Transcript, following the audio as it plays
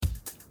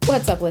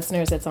What's up,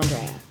 listeners? It's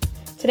Andrea.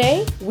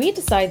 Today, we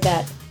decide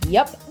that,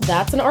 yep,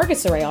 that's an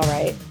Argus array, all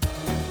right.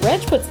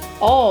 Reg puts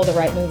all the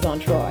right moves on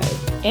Troy.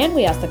 And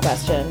we ask the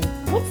question,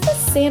 what's the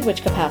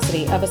sandwich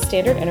capacity of a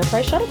standard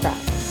Enterprise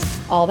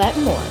shuttlecraft? All that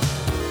and more.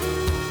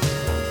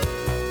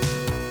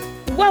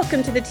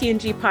 Welcome to the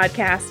TNG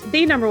podcast,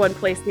 the number one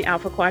place in the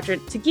Alpha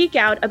Quadrant to geek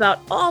out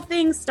about all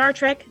things Star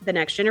Trek: The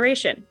Next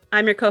Generation.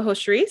 I'm your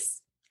co-host, Sharice.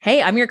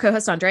 Hey, I'm your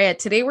co-host, Andrea.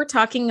 Today we're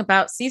talking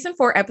about Season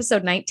 4,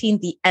 Episode 19,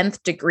 The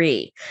Nth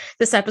Degree.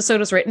 This episode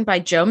was written by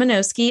Joe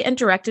Menosky and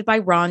directed by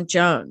Ron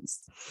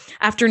Jones.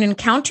 After an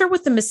encounter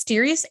with the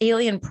mysterious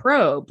alien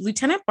probe,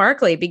 Lieutenant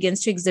Barclay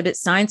begins to exhibit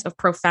signs of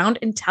profound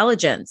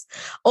intelligence,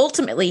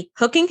 ultimately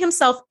hooking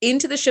himself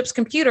into the ship's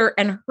computer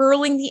and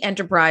hurling the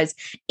Enterprise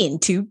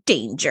into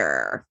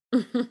danger.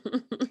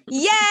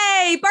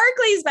 Yay!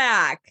 Barclay's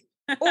back!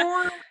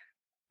 Or...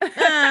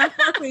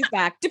 Barclay's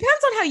back.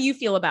 Depends on how you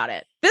feel about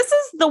it. This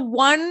is the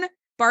one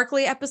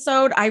Barclay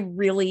episode I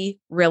really,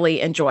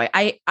 really enjoy.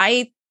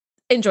 I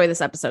enjoy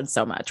this episode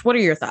so much. What are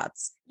your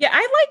thoughts? Yeah,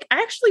 I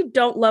actually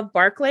don't love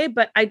Barclay,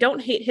 but I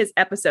don't hate his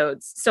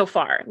episodes so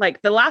far.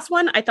 Like the last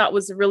one I thought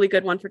was a really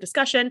good one for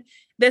discussion.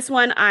 This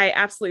one I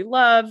absolutely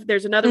love.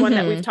 There's another one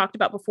that we've talked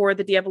about before,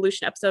 the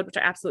de-evolution episode, which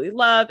I absolutely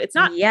love. It's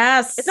not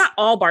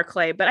all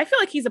Barclay, but I feel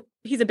like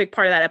he's a big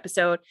part of that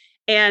episode.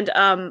 And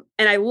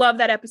I love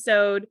that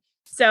episode.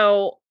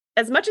 So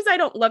as much as I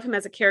don't love him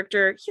as a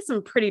character, he has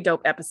some pretty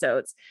dope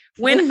episodes.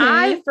 When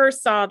I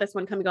first saw this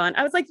one coming on,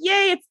 I was like,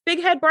 yay, it's Big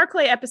Head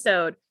Barclay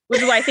episode, which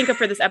is what I think of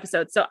for this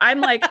episode. So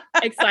I'm like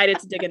excited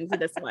to dig into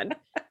this one.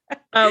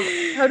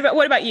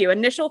 What about you?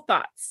 Initial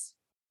thoughts?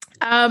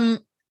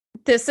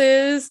 This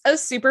is a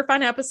super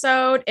fun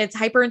episode. It's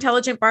hyper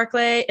intelligent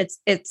Barclay.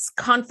 It's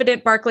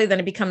confident Barclay. Then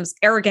it becomes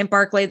arrogant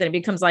Barclay. Then it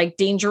becomes like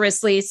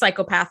dangerously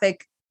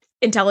psychopathic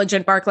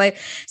intelligent Barclay.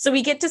 So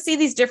we get to see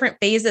these different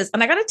phases.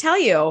 And I got to tell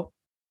you,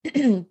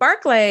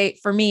 Barclay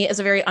for me is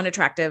a very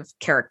unattractive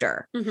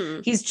character.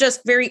 He's just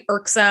very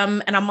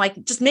irksome. And I'm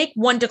like, just make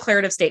one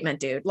declarative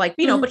statement, dude. Like,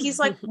 but he's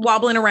like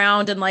wobbling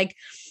around and like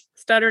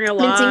stuttering a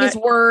lot, mincing his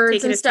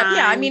words and stuff. Time.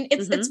 Yeah. I mean,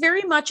 it's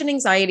very much an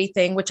anxiety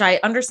thing, which I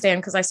understand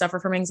because I suffer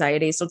from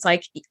anxiety. So it's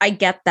like, I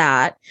get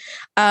that.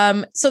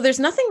 So there's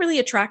nothing really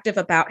attractive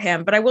about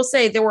him, but I will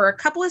say there were a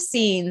couple of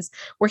scenes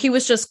where he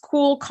was just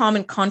cool, calm,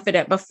 and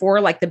confident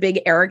before like the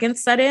big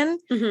arrogance set in.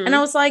 And I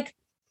was like,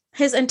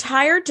 his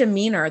entire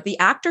demeanor, the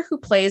actor who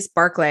plays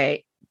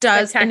Barclay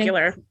does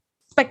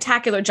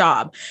spectacular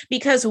job,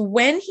 because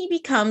when he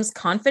becomes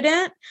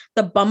confident,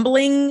 the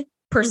bumbling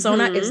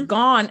persona is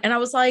gone. And I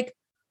was like,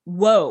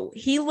 whoa,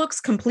 he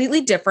looks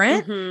completely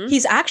different.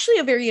 He's actually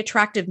a very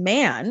attractive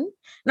man.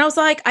 And I was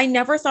like, I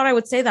never thought I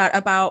would say that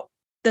about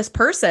this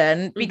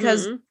person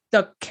because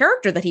the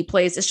character that he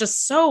plays is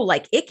just so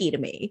like icky to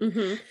me.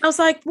 I was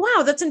like,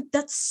 wow,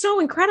 that's so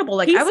incredible.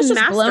 Like I was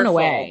just blown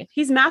away.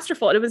 He's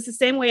masterful. And it was the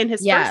same way in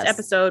his first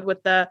episode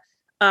with the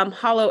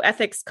hollow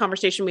ethics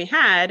conversation we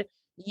had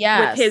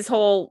with his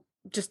whole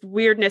just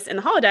weirdness in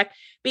the holodeck,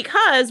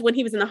 because when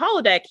he was in the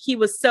holodeck, he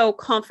was so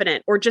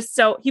confident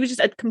he was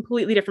just a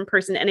completely different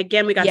person. And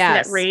again, we got to see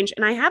that range.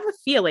 And I have a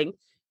feeling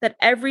that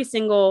every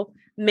single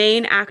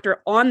main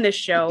actor on this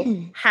show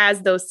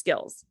has those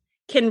skills,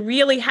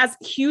 has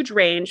huge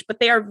range, but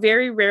they are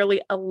very rarely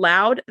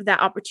allowed that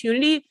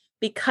opportunity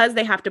because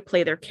they have to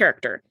play their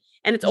character.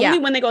 And it's only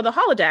when they go to the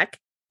holodeck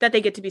that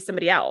they get to be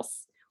somebody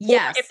else.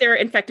 Or if they're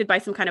infected by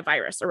some kind of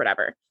virus or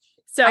whatever.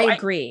 So I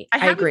agree. I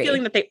have a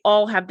feeling that they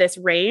all have this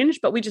range,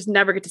 but we just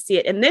never get to see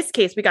it. In this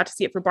case, we got to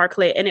see it for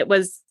Barclay, and it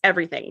was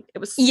everything. It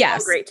was so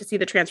great to see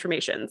the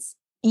transformations.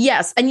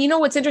 Yes. And you know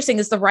what's interesting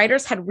is the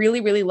writers had really,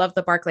 really loved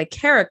the Barclay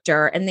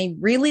character, and they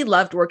really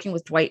loved working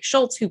with Dwight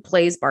Schultz, who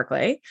plays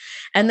Barclay.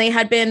 And they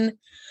had been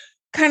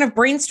kind of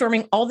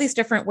brainstorming all these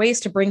different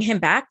ways to bring him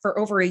back for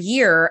over a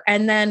year.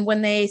 And then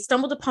when they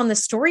stumbled upon the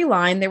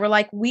storyline, they were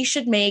like, we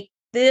should make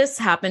this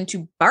happen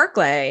to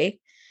Barclay.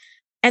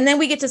 And then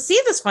we get to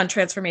see this fun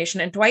transformation,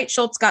 and Dwight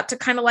Schultz got to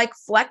kind of like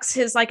flex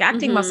his like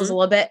acting muscles a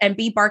little bit and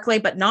be Barclay,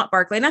 but not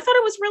Barclay. And I thought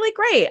it was really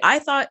great. I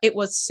thought it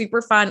was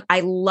super fun. I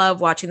love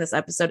watching this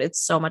episode.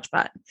 It's so much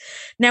fun.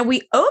 Now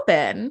we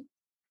open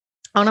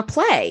on a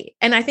play,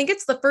 and I think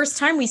it's the first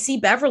time we see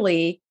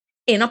Beverly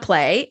in a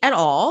play at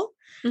all.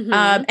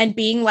 And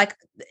being like,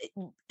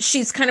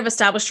 she's kind of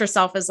established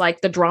herself as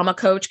like the drama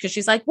coach, because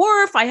she's like,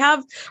 Worf, I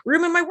have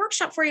room in my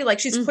workshop for you. Like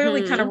she's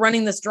clearly kind of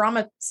running this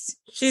drama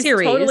she's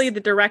series. Totally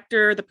the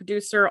director, the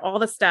producer, all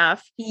the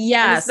stuff.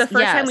 Yes. It's the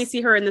first time we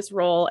see her in this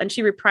role, and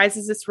she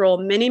reprises this role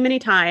many, many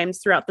times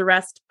throughout the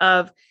rest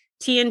of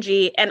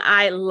TNG. And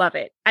I love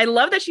it. I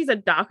love that she's a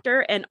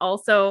doctor and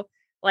also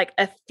like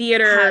a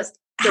theater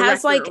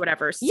has like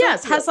whatever. So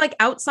cool. Has like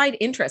outside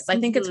interests. I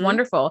think it's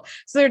wonderful.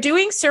 So they're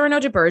doing Cyrano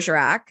de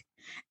Bergerac,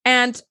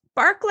 and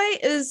Barclay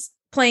is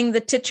playing the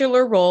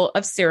titular role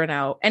of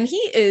Cyrano, and he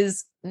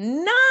is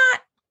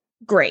not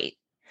great.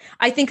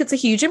 I think it's a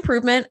huge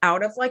improvement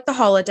out of like the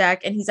holodeck,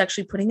 and he's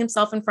actually putting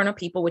himself in front of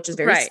people, which is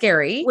very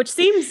scary. Which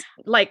seems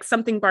like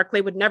something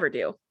Barclay would never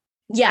do.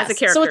 Yes. As a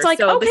character. So it's like,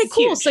 so okay,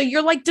 cool. Huge. So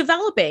you're like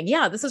developing.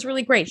 Yeah, this is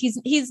really great.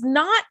 He's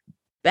not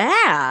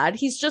bad.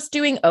 He's just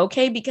doing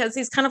okay because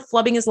he's kind of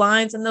flubbing his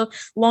lines and the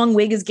long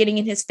wig is getting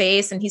in his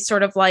face and he's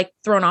sort of like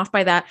thrown off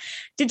by that.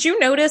 Did you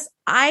notice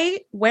I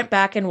went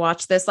back and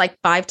watched this like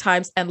 5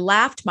 times and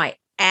laughed my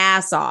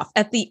ass off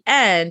at the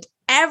end?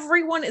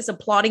 Everyone is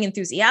applauding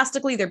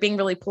enthusiastically. They're being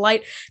really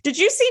polite. Did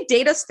you see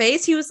Data's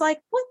face? He was like,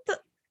 what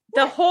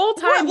the whole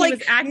time what? He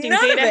was acting,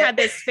 Data had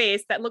this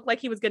face that looked like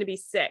he was going to be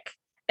sick.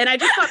 And I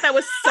just thought that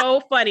was so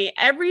funny.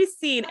 Every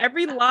scene,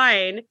 every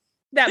line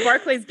that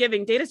Barclay's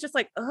giving, Data's just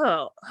like,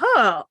 oh.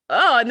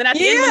 And then at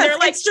the end, when they're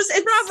like,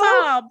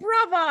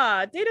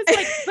 brava. Data's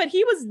like, but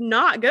he was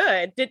not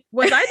good.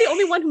 Was I the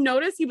only one who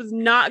noticed he was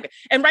not good?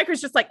 And Riker's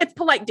just like, it's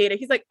polite, Data.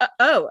 He's like,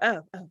 oh.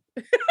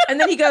 And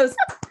then he goes,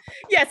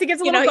 yes, he gives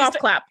a little golf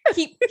clap.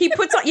 He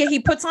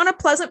puts on a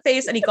pleasant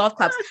face and he golf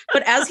claps.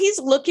 But as he's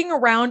looking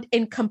around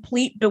in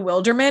complete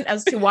bewilderment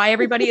as to why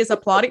everybody is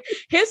applauding,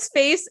 his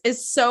face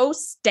is so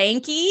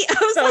stanky. I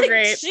was so like,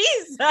 great.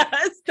 Jesus.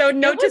 So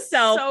note to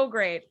self, so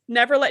great.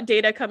 Never let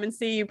Data come and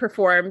see you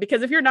perform,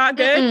 because if you're not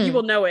good, you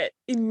will know it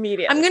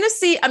immediately. I'm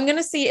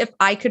gonna see if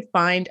I could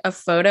find a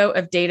photo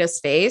of Data's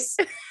face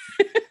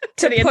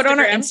to put on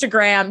our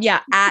Instagram.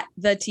 Yeah, at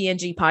the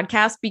TNG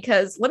podcast,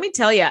 because let me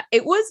tell you,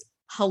 it was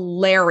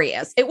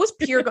hilarious. It was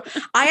pure gold.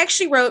 I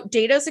actually wrote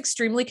Data's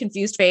extremely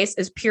confused face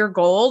is pure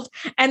gold.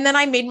 And then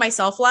I made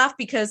myself laugh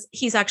because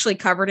he's actually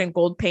covered in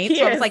gold paint.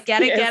 So I was like,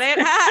 get it.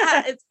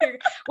 It's pure,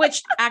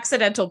 which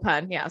accidental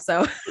pun. Yeah.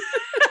 So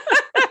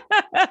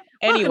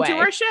anyway, welcome to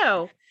our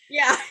show.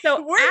 Yeah.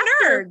 So we're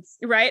nerds.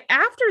 Right.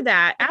 After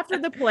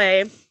the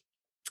play,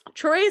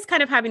 Troy is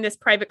kind of having this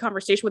private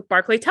conversation with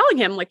Barclay, telling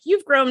him, like,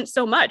 you've grown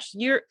so much.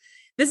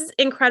 This is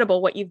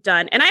incredible what you've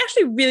done. And I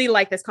actually really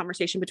like this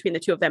conversation between the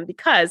two of them,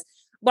 because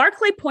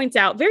Barclay points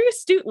out very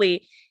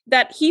astutely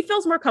that he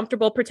feels more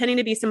comfortable pretending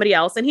to be somebody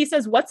else. And he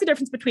says, what's the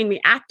difference between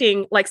me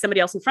acting like somebody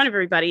else in front of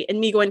everybody and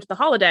me going to the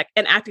holodeck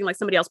and acting like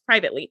somebody else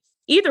privately?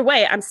 Either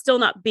way, I'm still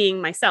not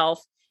being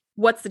myself.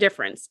 What's the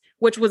difference?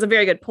 Which was a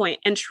very good point.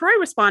 And Troy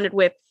responded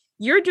with,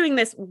 you're doing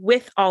this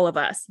with all of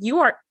us. You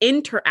are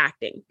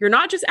interacting. You're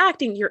not just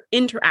acting, you're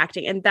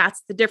interacting. And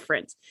that's the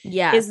difference.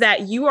 Yeah. Is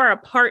that you are a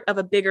part of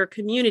a bigger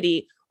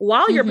community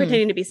while you're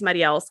pretending to be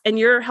somebody else, and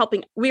you're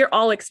helping. We are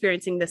all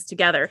experiencing this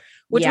together,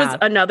 which was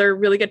another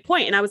really good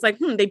point. And I was like,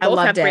 they both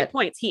have great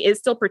points. He is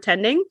still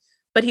pretending,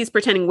 but he's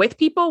pretending with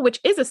people, which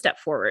is a step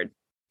forward.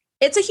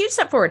 It's a huge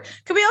step forward.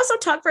 Could we also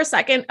talk for a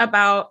second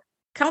about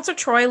Counselor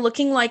Troy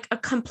looking like a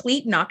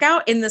complete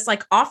knockout in this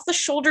like off the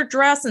shoulder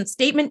dress and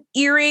statement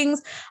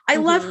earrings? I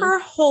love her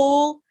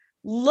whole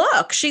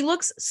look. She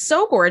looks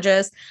so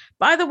gorgeous.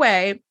 By the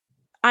way,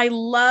 I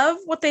love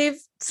what they've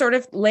sort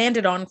of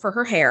landed on for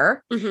her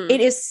hair.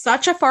 It is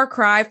such a far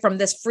cry from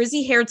this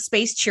frizzy haired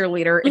space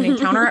cheerleader in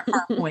Encounter at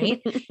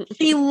Farpoint.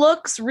 She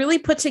looks really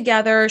put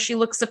together. She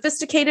looks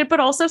sophisticated, but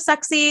also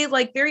sexy,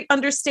 like very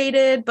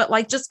understated, but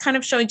like just kind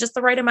of showing just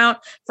the right amount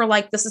for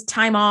like, this is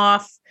time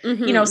off.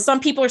 You know,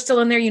 some people are still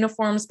in their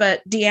uniforms,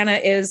 but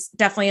Deanna is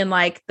definitely in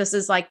like, this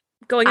is like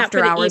going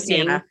after hours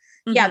evening. Deanna.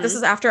 Yeah, this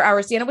is after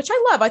hours Deanna, which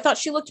I love. I thought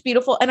she looked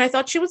beautiful. And I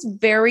thought she was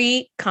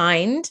very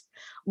kind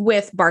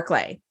with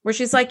Barclay, where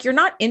she's like, you're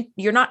not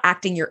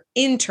acting, you're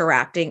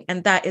interacting.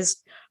 And that is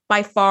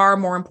by far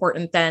more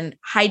important than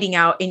hiding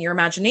out in your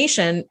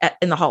imagination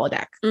in the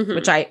holodeck,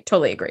 which I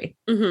totally agree.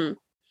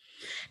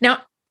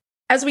 Now,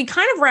 as we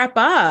kind of wrap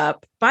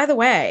up, by the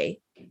way,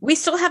 we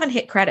still haven't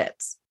hit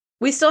credits.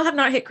 We still have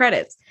not hit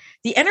credits.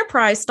 The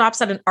Enterprise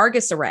stops at an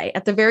Argus array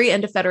at the very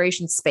end of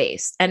Federation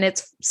space, and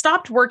it's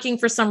stopped working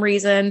for some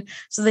reason.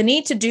 So they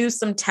need to do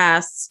some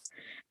tests.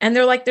 And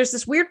they're like, there's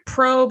this weird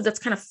probe that's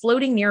kind of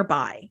floating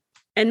nearby.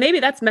 And maybe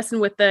that's messing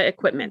with the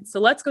equipment. So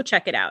let's go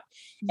check it out.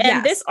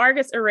 And this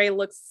Argus array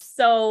looks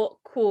so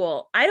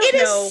cool. I don't know.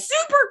 It is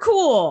super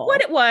cool.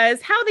 What it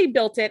was, how they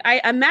built it.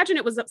 I imagine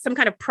it was some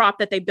kind of prop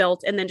that they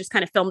built and then just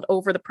kind of filmed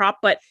over the prop.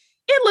 But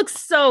it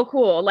looks so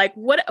cool. Like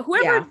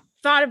whoever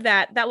thought of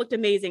that looked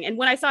amazing. And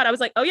when I saw it, I was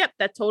like, oh, yep,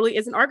 that totally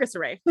is an Argus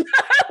array.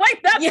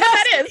 Like, that's what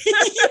that is.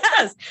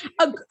 Yes.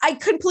 I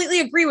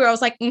completely agree. Where I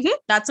was like,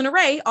 that's an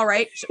array. All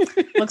right.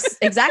 Looks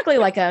exactly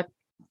like a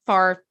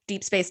far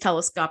deep space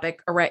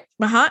telescopic array.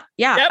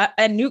 Yeah. Yep.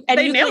 And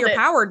nuclear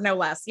powered, no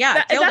less.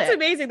 Yeah. That's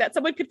amazing that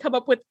someone could come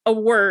up with a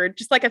word,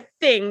 just like a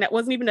thing that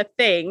wasn't even a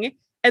thing.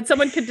 And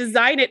someone could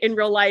design it in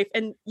real life.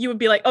 And you would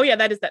be like, oh, yeah,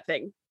 that is that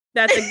thing.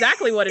 That's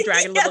exactly what a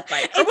dragon would look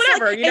like, or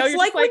whatever.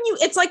 Like,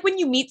 it's like when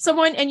you meet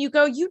someone and you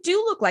go, "You do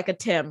look like a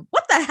Tim."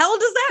 What the hell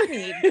does that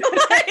mean?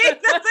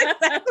 Like, that's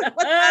exactly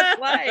what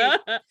that's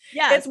like.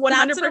 Yeah, it's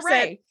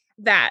 100%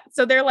 that.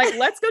 So they're like,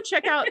 "Let's go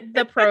check out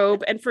the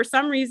probe." And for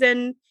some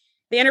reason,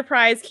 the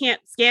Enterprise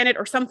can't scan it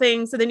or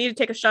something, so they need to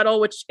take a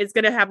shuttle, which is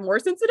going to have more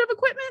sensitive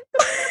equipment.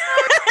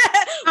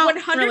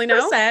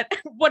 100%.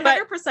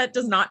 100%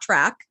 does not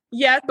track.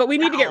 Yeah, but we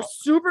need to get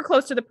super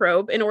close to the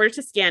probe in order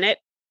to scan it.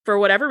 For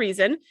whatever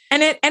reason.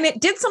 And it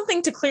did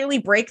something to clearly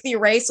break the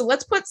array. So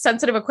let's put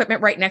sensitive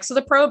equipment right next to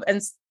the probe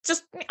and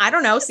just, I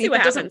don't know, see if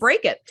it doesn't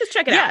break it. Just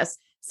check it out.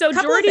 So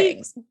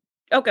Geordi.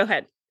 Oh, go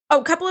ahead.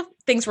 Oh, a couple of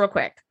things real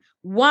quick.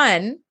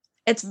 One,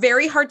 it's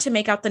very hard to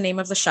make out the name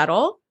of the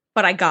shuttle,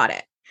 but I got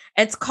it.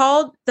 It's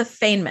called the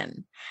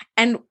Feynman.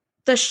 And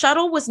the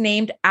shuttle was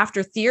named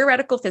after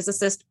theoretical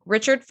physicist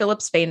Richard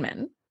Phillips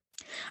Feynman,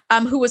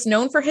 who was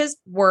known for his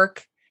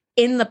work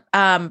in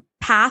the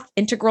path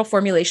integral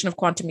formulation of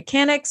quantum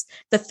mechanics,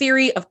 the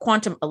theory of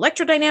quantum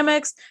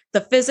electrodynamics, the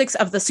physics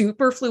of the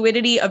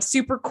superfluidity of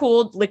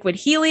supercooled liquid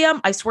helium.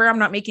 I swear I'm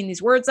not making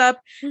these words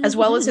up, as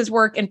well as his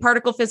work in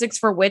particle physics,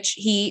 for which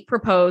he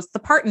proposed the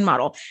Parton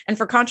model. And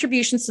for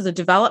contributions to the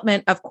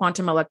development of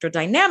quantum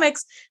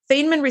electrodynamics,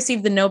 Feynman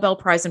received the Nobel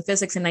Prize in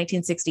Physics in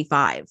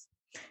 1965.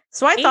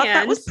 So I thought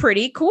that was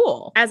pretty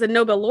cool. As a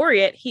Nobel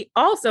laureate, he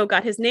also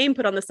got his name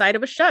put on the side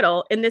of a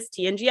shuttle in this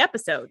TNG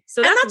episode.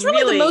 So that's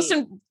really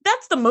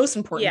that's the most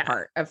important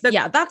part of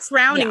that's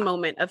crowning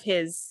moment of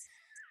his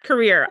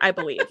career, I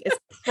believe, is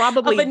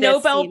probably of a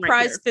Nobel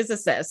Prize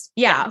physicist.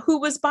 Yeah, who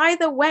was, by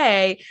the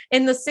way,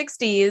 in the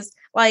 60s,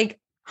 like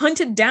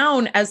hunted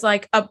down as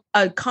like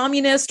a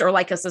communist or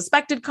like a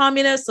suspected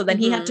communist. So then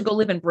he had to go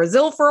live in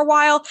Brazil for a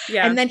while.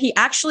 Yeah. And then he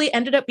actually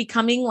ended up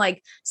becoming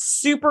like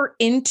super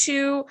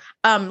into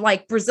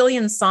like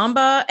Brazilian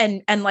samba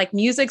and like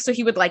music. So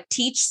he would like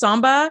teach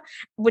samba,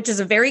 which is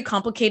a very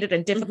complicated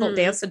and difficult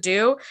dance to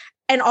do.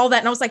 And all that.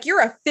 And I was like,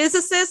 you're a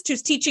physicist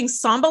who's teaching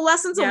samba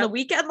lessons on the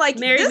weekend? Like,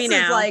 this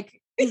is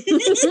like,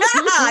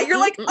 yeah, you're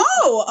like,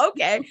 oh,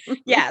 okay.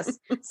 Yes.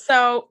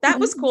 So that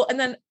was cool. And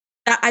then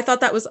I thought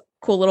that was a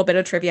cool little bit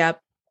of trivia.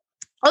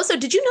 Also,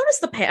 did you notice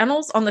the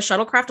panels on the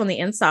shuttlecraft on the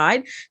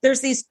inside?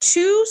 There's these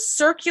two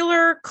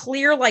circular,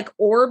 clear, like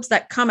orbs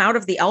that come out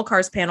of the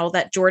LCARS panel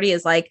that Geordi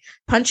is like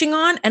punching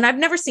on. And I've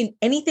never seen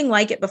anything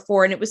like it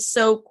before. And it was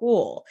so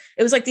cool.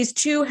 It was like these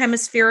two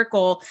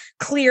hemispherical,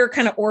 clear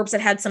kind of orbs that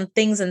had some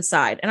things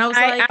inside. And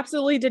I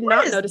absolutely did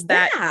not notice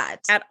that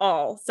at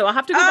all. So I'll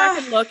have to go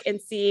back and look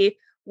and see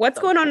what's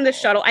going on in this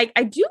shuttle. I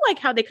do like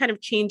how they kind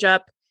of change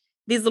up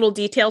these little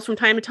details from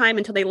time to time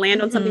until they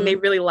land on something they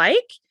really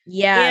like.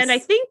 Yes.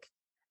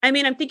 And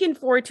I'm thinking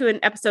forward to an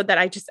episode that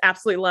I just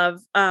absolutely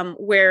love,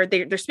 where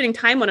they're spending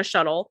time on a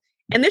shuttle,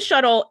 and this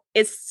shuttle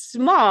is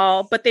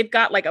small, but they've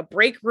got like a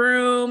break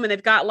room, and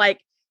they've got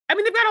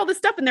all this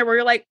stuff in there where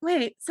you're like,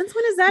 wait, since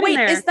when is that in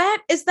there?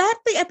 Is that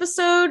the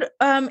episode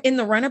in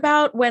the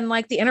Runabout when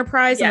like the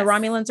Enterprise and the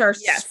Romulans are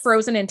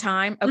frozen in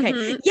time?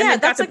 Okay. Yeah,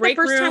 that's like the break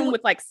first room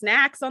with like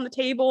snacks on the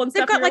table and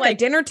they've stuff. They've got like a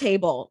dinner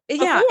table.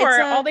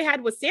 Before, all they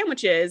had was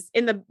sandwiches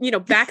in the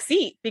back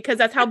seat because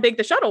that's how big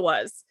the shuttle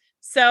was.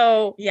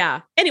 So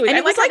anyway, and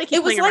it was like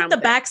the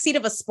back seat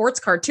of a sports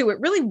car too. It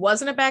really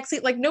wasn't a back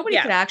seat. Like nobody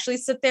could actually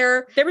sit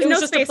there. There was no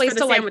just space a place for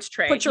the to sandwich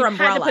tray. Put your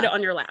umbrella. Had to put it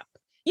on your lap.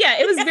 Yeah,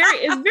 it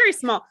was very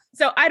small.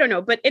 So I don't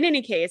know, but in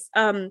any case,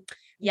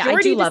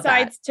 Geordi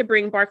decides to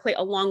bring Barclay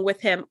along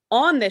with him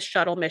on this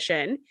shuttle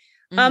mission.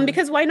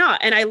 Because why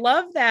not? And I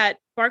love that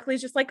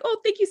Barclay's just like, oh,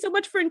 thank you so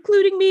much for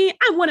including me.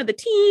 I'm one of the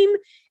team.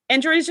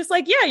 And Geordi's just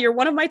like, yeah, you're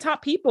one of my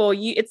top people.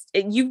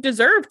 You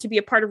deserve to be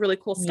a part of really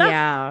cool stuff.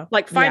 Yeah.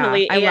 Like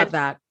finally. Yeah, I love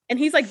that. And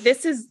he's like,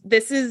 this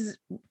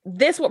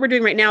what we're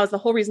doing right now is the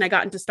whole reason I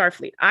got into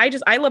Starfleet.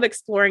 I love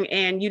exploring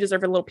and you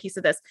deserve a little piece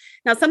of this.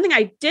 Now, something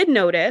I did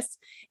notice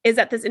is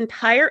that this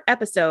entire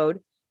episode,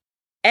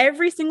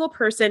 every single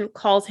person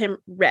calls him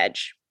Reg.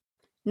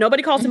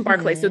 Nobody calls him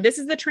Barclay. So this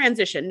is the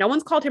transition. No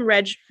one's called him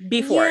Reg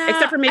before,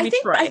 except for maybe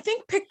Troy. I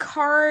think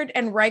Picard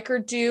and Riker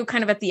do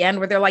kind of at the end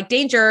where they're like,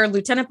 danger,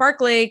 Lieutenant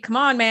Barclay, come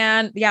on,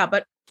 man. Yeah.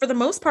 But for the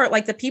most part,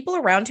 like the people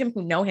around him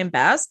who know him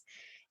best,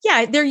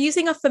 they're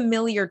using a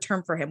familiar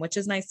term for him, which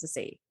is nice to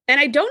see. And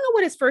I don't know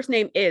what his first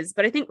name is,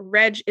 but I think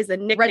Reg is a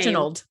nickname.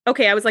 Reginald.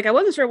 Okay. I was like, I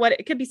wasn't sure what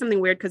it could be, something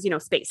weird because,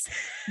 space.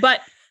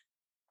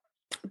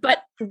 But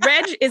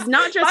Reg is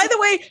not just... By the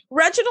way,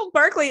 Reginald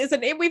Barclay is a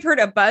name we've heard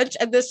a bunch.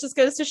 And this just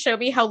goes to show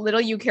me how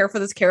little you care for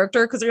this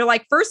character. Because you're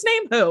like, first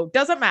name who?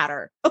 Doesn't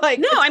matter. Like,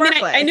 no, I mean,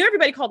 I knew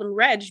everybody called him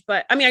Reg,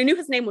 but I knew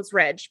his name was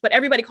Reg, but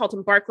everybody called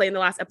him Barclay in the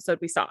last episode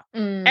we saw.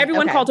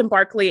 Everyone called him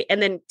Barclay.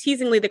 And then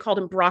teasingly, they called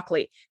him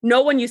Broccoli.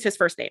 No one used his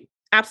first name.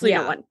 Absolutely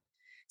no one.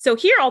 So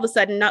here, all of a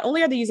sudden, not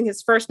only are they using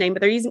his first name,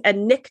 but they're using a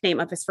nickname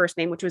of his first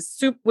name, which is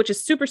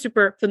super,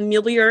 super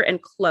familiar and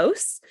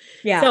close.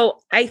 Yeah. So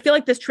I feel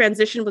like this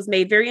transition was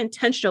made very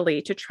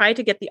intentionally to try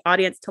to get the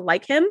audience to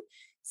like him.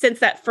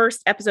 Since that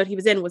first episode he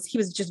was in he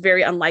was just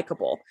very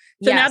unlikable.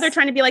 So now they're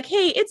trying to be like,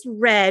 hey, it's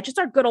Reg. It's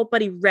our good old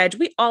buddy Reg.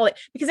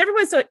 Because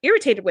everyone's so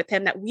irritated with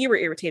him that we were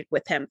irritated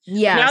with him.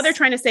 Yeah. Now they're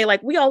trying to say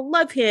like, we all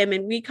love him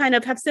and we kind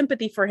of have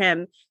sympathy for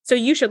him. So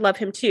you should love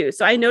him too.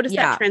 So I noticed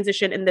that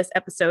transition in this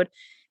episode.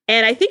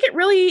 And I think it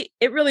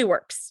really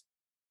works.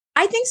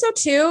 I think so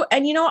too.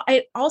 And,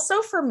 it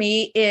also, for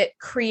me, it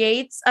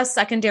creates a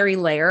secondary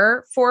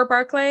layer for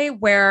Barclay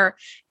where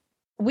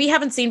we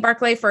haven't seen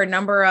Barclay for a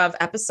number of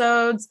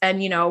episodes. And,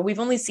 we've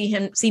only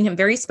seen him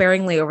very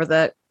sparingly over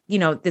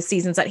the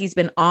seasons that he's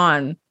been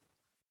on.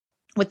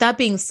 With that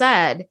being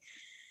said,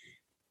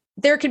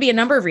 there could be a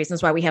number of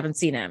reasons why we haven't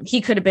seen him.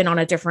 He could have been on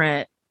a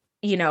different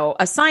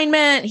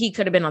assignment. He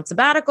could have been on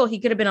sabbatical. He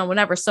could have been on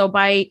whatever. So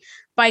by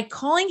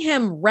calling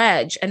him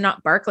Reg and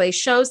not Barclay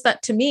shows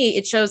that, to me,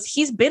 it shows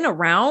he's been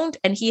around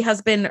and he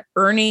has been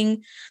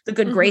earning the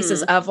good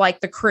graces of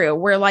like the crew,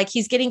 where like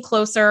he's getting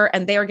closer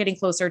and they are getting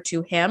closer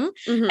to him.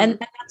 And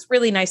that's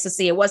really nice to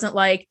see. It wasn't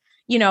like,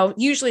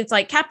 usually it's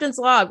like Captain's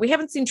log. We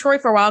haven't seen Troy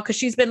for a while because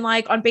she's been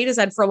like on Beta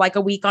Z for like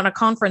a week on a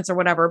conference or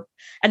whatever.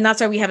 And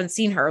that's why we haven't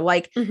seen her.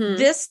 Like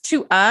this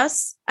to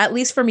us, at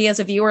least for me as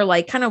a viewer,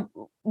 like kind of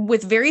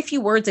with very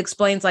few words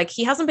explains like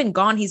he hasn't been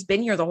gone. He's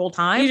been here the whole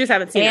time. You just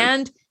haven't seen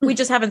him. We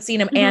just haven't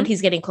seen him and he's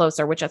getting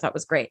closer, which I thought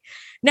was great.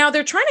 Now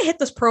they're trying to hit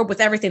this probe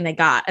with everything they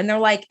got. And they're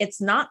like,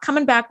 it's not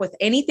coming back with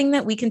anything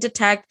that we can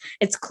detect.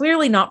 It's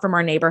clearly not from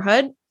our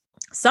neighborhood.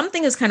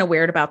 Something is kind of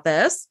weird about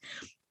this.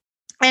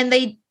 And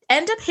they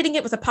end up hitting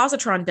it with a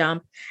positron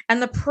dump,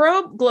 and the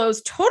probe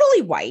glows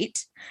totally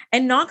white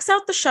and knocks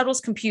out the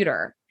shuttle's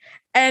computer.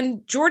 And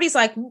Geordi's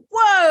like,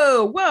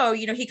 whoa,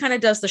 he kind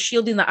of does the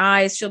shielding the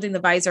eyes, shielding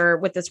the visor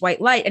with this white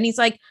light. And he's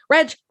like,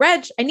 Reg,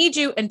 I need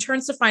you, and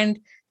turns to find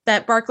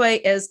that Barclay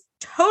is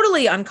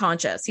totally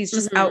unconscious. He's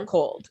just out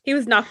cold. He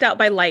was knocked out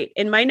by light.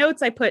 In my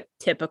notes, I put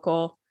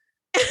typical.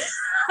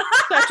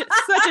 such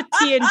a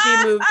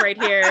TNG move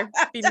right here.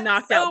 Be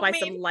knocked out by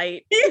some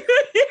light.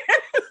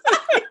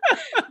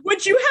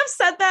 Would you have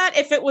said that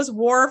if it was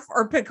Worf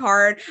or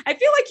Picard? I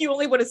feel like you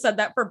only would have said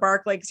that for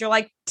Barclay because you're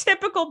like,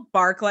 typical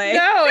Barclay.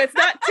 No, it's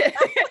not.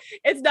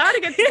 It's not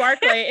against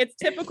Barclay. It's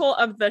typical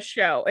of the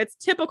show. It's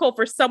typical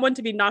for someone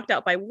to be knocked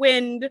out by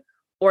wind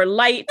or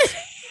light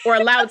or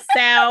a loud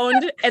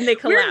sound, and they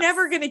collapse. We're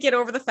never going to get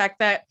over the fact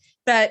that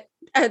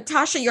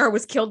Tasha Yar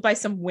was killed by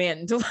some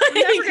wind. We're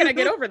never going to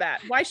get over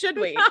that. Why should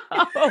we?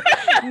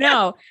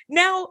 No.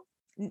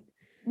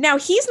 Now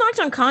he's knocked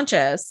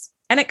unconscious,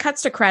 and it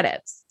cuts to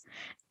credits.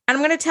 And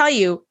I'm going to tell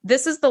you,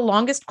 this is the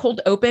longest cold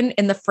open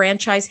in the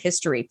franchise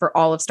history for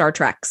all of Star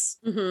Trek's,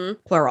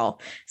 plural.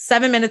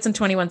 7 minutes and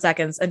 21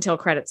 seconds until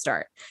credits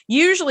start.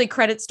 Usually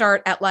credits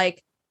start at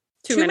like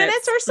 2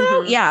 minutes or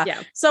so.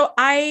 Yeah. So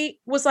I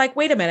was like,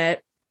 wait a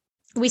minute.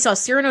 We saw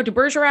Cyrano de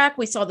Bergerac.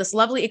 We saw this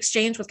lovely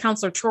exchange with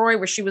Counselor Troy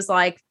where she was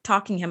like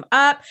talking him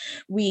up.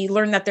 We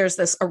learned that there's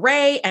this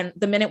array. And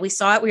the minute we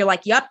saw it, we were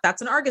like, yep,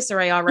 that's an Argus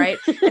array. All right.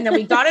 And then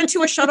we got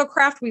into a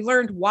shuttlecraft. We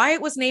learned why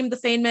it was named the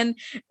Feynman.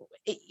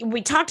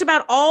 We talked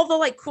about all the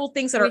like cool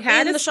things that are in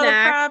the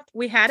shuttlecraft.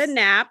 We had a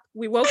nap.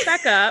 We woke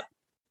back up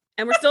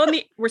and we're still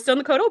in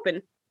the cold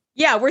open.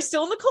 Yeah, we're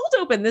still in the cold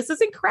open. This is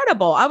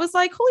incredible. I was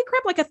like, holy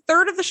crap, like a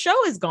third of the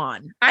show is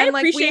gone. I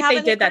appreciate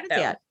they did that though.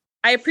 Yet.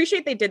 I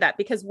appreciate they did that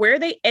because where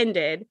they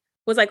ended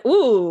was like,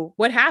 ooh,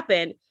 what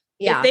happened?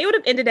 Yeah. If they would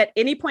have ended at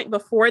any point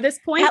before this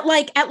point. At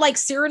like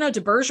Cyrano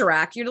de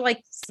Bergerac, you're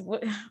like,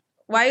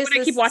 why is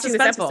this? I keep watching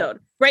this episode?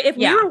 Right. If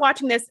we were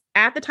watching this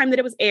at the time that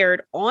it was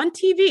aired on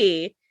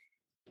TV,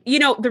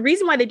 the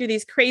reason why they do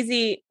these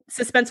crazy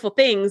suspenseful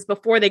things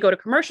before they go to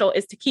commercial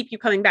is to keep you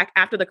coming back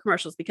after the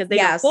commercials, because they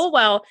know full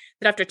well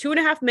that after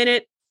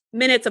 2.5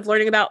 minutes of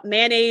learning about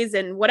mayonnaise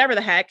and whatever the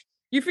heck,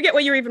 you forget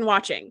what you're even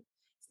watching.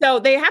 So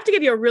they have to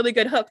give you a really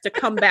good hook to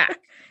come back.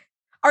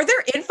 Are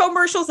there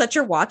infomercials that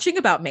you're watching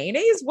about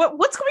mayonnaise?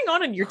 What's going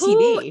on in your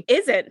TV?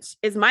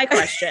 Is my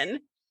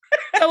question.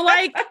 So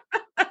like,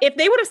 if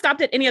they would have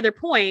stopped at any other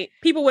point,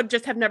 people would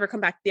just have never come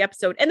back to the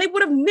episode and they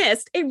would have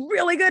missed a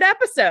really good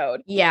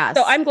episode. Yeah.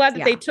 So I'm glad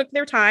that they took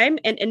their time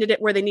and ended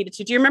it where they needed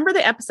to. Do you remember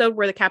the episode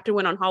where the captain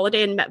went on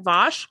holiday and met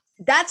Vosh?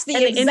 That's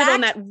the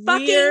exact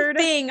fucking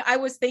thing I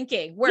was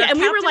thinking. Where and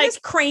we were like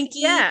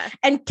cranky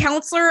and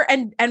Counselor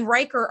and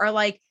Riker are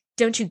like,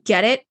 don't you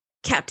get it?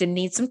 Captain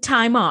needs some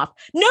time off.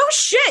 No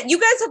shit. You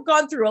guys have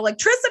gone through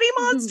electricity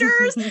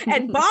monsters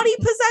and body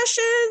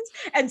possessions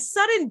and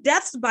sudden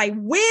deaths by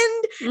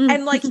wind.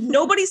 And like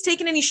nobody's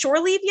taken any shore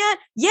leave yet.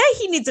 Yeah,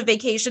 he needs a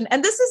vacation.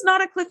 And this is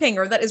not a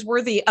cliffhanger that is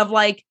worthy of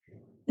like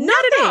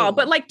not at all.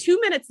 But like 2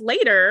 minutes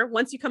later,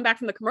 once you come back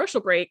from the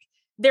commercial break,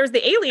 there's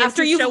the aliens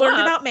after you've learned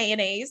about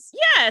mayonnaise.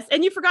 Yes.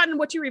 And you've forgotten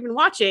what you were even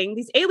watching.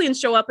 These aliens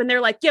show up and they're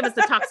like, give us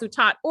the Toxu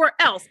Tot or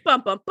else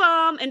bum, bum,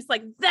 bum. And it's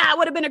like, that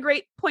would have been a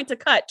great point to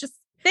cut.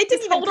 They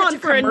didn't even hold on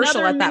for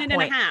another minute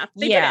and a half.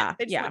 They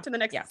just went to the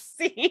next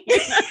scene.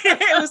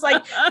 It was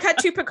like cut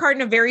to Picard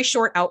in a very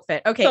short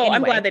outfit. Okay. So anyway.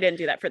 I'm glad they didn't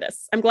do that for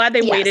this. I'm glad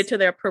they waited to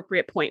the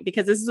appropriate point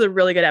because this is a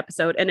really good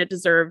episode and it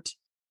deserved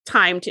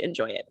time to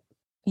enjoy it.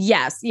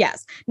 Yes.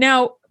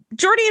 Now,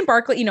 Geordi and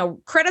Barclay,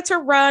 credits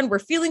are run. We're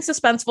feeling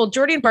suspenseful.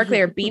 Geordi and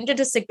Barclay are beamed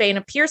into sickbay and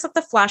appears that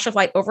the flash of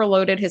light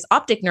overloaded his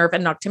optic nerve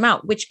and knocked him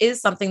out, which is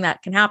something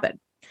that can happen.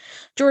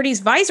 Geordi's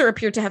visor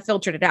appeared to have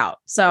filtered it out.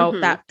 So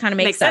that kind of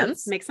makes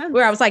sense. Makes sense.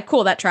 Where I was like,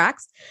 cool, that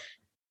tracks.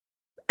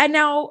 And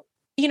now,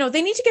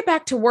 they need to get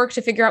back to work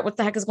to figure out what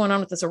the heck is going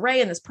on with this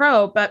array and this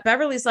probe. But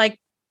Beverly's like,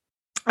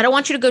 I don't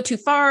want you to go too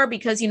far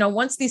because,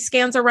 once these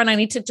scans are run, I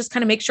need to just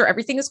kind of make sure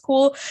everything is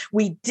cool.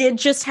 We did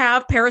just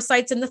have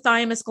parasites in the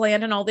thymus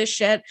gland and all this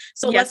shit.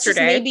 So let's just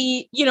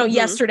maybe,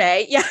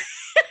 yesterday. Yeah.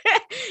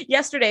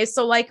 Yesterday.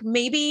 So like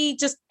maybe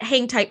just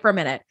hang tight for a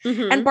minute.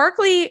 And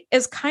Barclay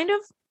is kind of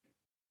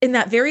in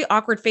that very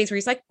awkward phase where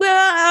he's like,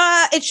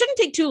 well, it shouldn't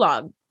take too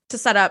long to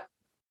set up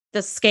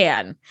the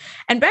scan.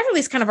 And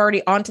Beverly's kind of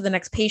already on to the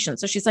next patient.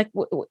 So she's like,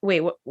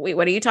 wait,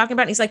 what are you talking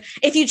about? And he's like,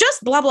 if you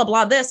just blah, blah,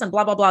 blah this and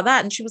blah, blah, blah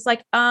that. And she was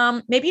like,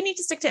 maybe you need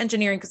to stick to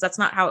engineering because that's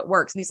not how it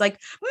works. And he's like,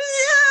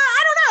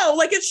 I don't know.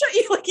 Like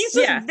like he's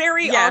just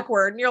very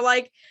awkward. And you're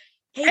like,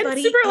 hey, and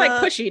buddy. Super like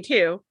pushy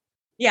too.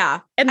 Yeah.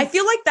 And I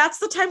feel like that's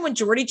the time when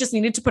Jordy just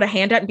needed to put a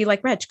hand out and be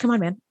like, Reg, come on,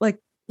 man. Like,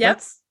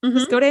 let's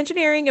go to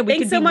engineering and we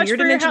can be weird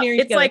in engineering.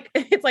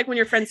 It's like when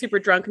your friend's super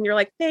drunk and you're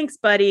like, thanks,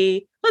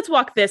 buddy. Let's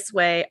walk this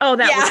way. Oh,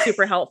 that was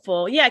super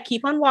helpful. Yeah,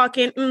 keep on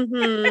walking.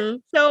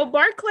 So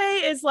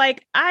Barclay is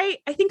like, I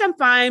think I'm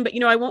fine, but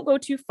I won't go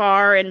too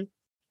far. And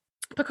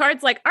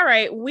Picard's like, all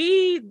right,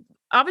 we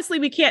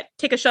can't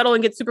take a shuttle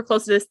and get super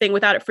close to this thing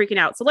without it freaking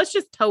out. So let's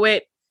just tow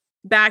it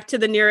back to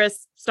the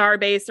nearest star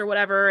base or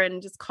whatever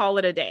and just call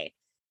it a day.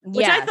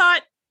 Which I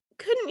thought,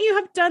 couldn't you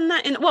have done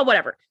that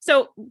whatever.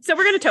 So we're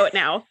going to tow it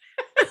now.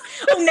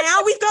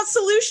 Now we've got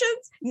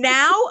solutions.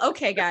 Now,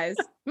 okay, guys,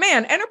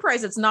 man,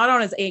 Enterprise, it's not on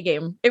his A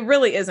game. It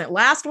really isn't.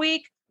 Last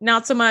week,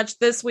 not so much.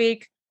 This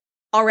week,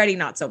 already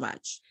not so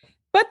much.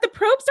 But the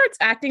probe starts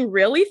acting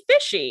really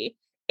fishy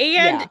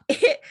and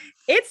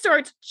it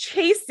starts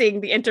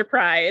chasing the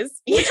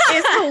Enterprise, which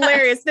is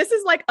hilarious. This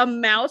is like a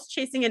mouse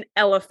chasing an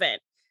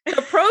elephant.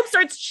 The probe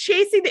starts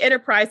chasing the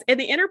Enterprise and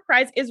the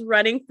Enterprise is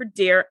running for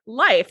dear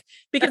life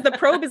because the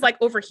probe is like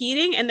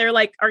overheating and they're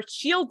like, our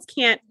shields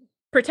can't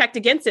protect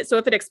against it. So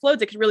if it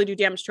explodes, it could really do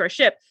damage to our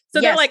ship.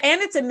 So they're like,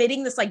 and it's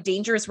emitting this like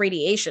dangerous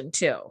radiation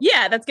too.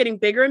 Yeah, that's getting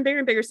bigger and bigger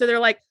and bigger. So they're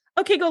like,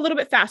 okay, go a little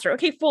bit faster.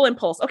 Okay, full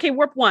impulse. Okay,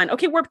 warp 1.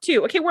 Okay, warp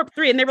 2. Okay, warp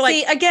 3. And they were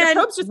like, again,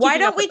 why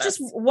don't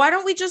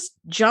we just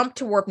jump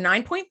to warp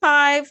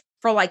 9.5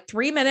 for like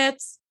 3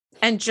 minutes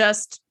and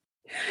just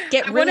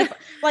get rid of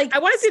I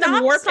want to see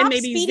them warp and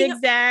maybe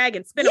zigzag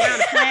and spin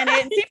around a planet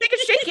and see if they can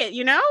shake it,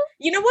 You know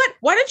what?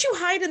 Why don't you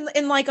hide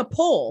in like a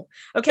pole?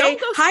 Okay.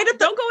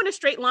 Don't go in a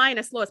straight line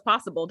as slow as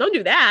possible. Don't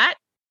do that.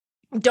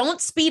 Don't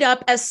speed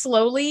up as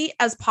slowly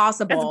as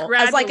possible. As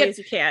gradually as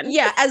you can.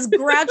 Yeah. As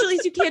gradually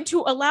as you can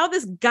to allow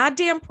this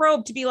goddamn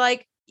probe to be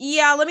like,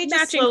 yeah, let me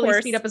just slowly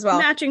speed up as well.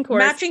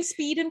 Matching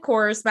speed and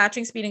course. So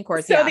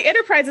the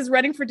Enterprise is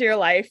running for dear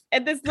life,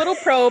 and this little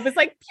probe is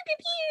like pew pew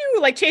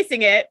pew, like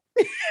chasing it,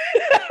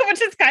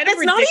 which is kind of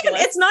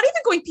ridiculous. It's not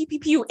even going pew pew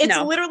pew. It's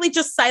literally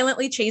just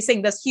silently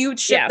chasing this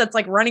huge ship that's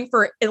like running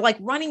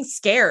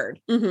scared.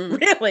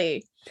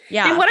 Really,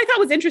 yeah. And what I thought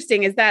was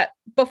interesting is that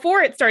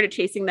before it started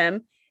chasing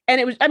them, and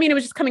it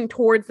was just coming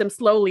towards them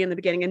slowly in the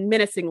beginning and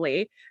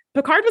menacingly.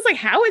 Picard was like,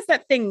 "How is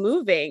that thing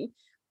moving?"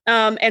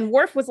 And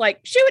Worf was like,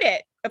 "Shoot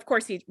it." Of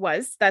course he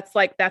was. That's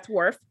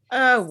Worf.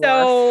 Oh,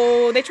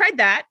 so Worf. They tried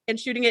that and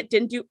shooting it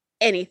didn't do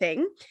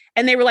anything.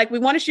 And they were like, we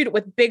want to shoot it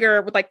with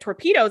like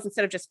torpedoes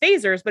instead of just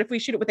phasers. But if we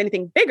shoot it with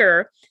anything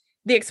bigger,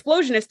 the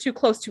explosion is too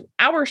close to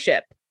our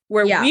ship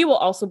where we will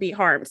also be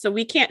harmed. So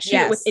we can't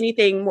shoot it with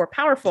anything more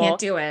powerful. Can't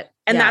do it.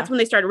 And that's when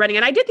they started running.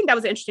 And I did think that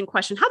was an interesting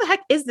question. How the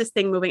heck is this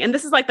thing moving? And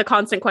this is like the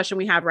constant question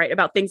we have, right?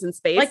 About things in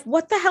space. Like,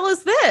 what the hell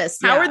is this?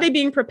 How are they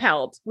being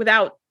propelled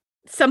without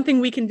something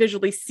we can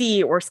visually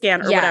see or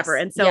scan or whatever?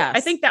 And so I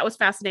think that was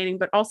fascinating,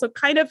 but also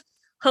kind of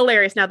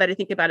hilarious now that I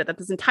think about it, that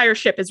this entire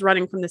ship is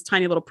running from this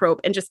tiny little probe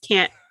and just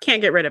can't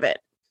get rid of it.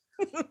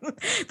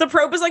 The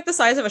probe is like the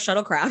size of a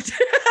shuttlecraft.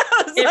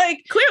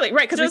 Clearly,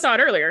 right, because we saw it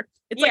earlier.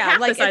 It's like half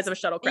the size of a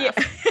shuttlecraft.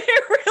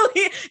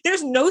 Really,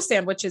 there's no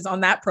sandwiches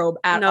on that probe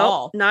at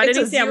all. Not it's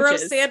any a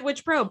sandwiches. 0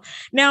 sandwich probe.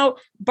 Now,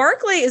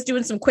 Barclay is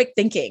doing some quick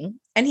thinking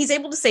and he's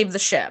able to save the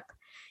ship.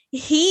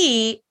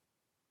 He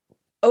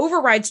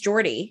overrides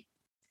Geordi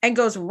and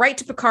goes right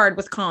to Picard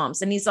with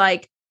comms. And he's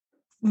like,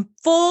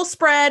 full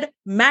spread,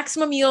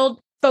 maximum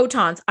yield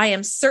photons. I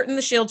am certain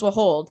the shields will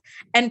hold.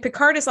 And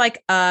Picard is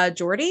like,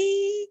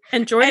 Geordi?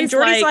 And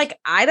Geordi's like,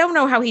 I don't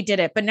know how he did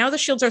it, but now the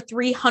shields are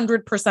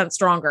 300%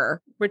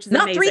 stronger. Which is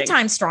not amazing. 3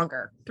 times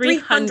stronger.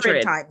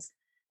 300 times.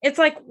 It's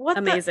like, what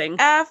amazing.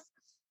 The F?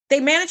 They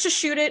managed to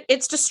shoot it.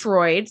 It's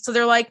destroyed. So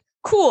they're like,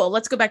 cool,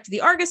 let's go back to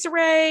the Argus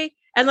array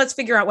and let's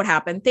figure out what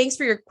happened. Thanks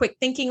for your quick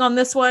thinking on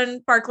this one,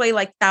 Barclay.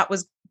 Like, that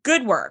was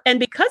good work. And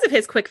because of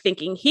his quick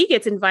thinking, he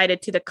gets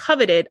invited to the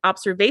coveted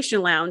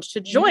observation lounge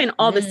to join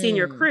all the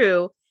senior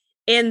crew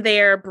in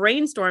their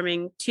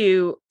brainstorming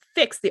to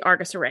fix the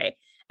Argus array.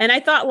 And I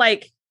thought,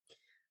 like,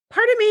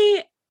 part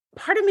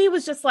of me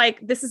was just like,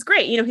 this is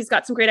great. He's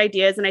got some great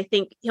ideas and I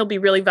think he'll be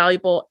really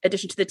valuable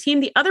addition to the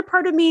team. The other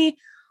part of me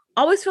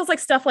always feels like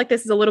stuff like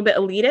this is a little bit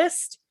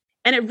elitist.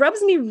 And it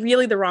rubs me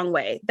really the wrong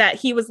way that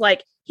he was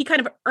like, he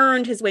kind of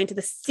earned his way into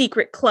the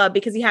secret club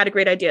because he had a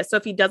great idea. So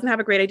if he doesn't have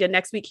a great idea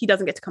next week, he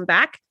doesn't get to come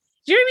back.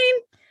 Do you know what I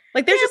mean?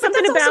 Like, there's just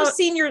something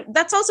about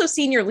that's also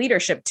senior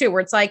leadership too, where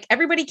it's like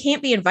everybody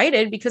can't be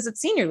invited because it's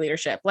senior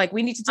leadership. Like,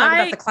 we need to talk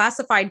about the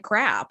classified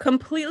crap.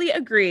 Completely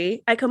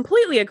agree. I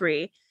completely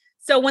agree.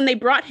 So when they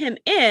brought him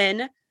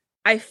in,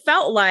 I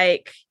felt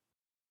like,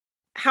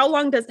 how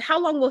long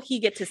will he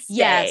get to stay?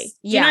 Yes. Do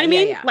you know what I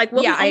mean? Yeah. Like,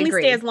 will he only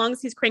agree. stay as long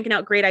as he's cranking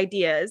out great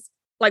ideas?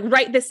 Like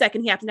right this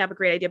second, he happened to have a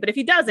great idea. But if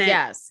he doesn't,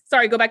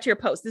 sorry, go back to your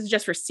post. This is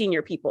just for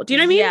senior people. Do you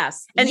know what I mean?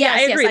 Yes. And yes,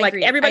 I agree. Yes, like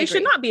everybody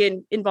should not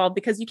be involved,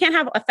 because you can't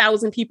have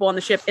 1,000 people on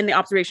the ship in the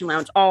observation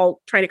lounge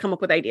all trying to come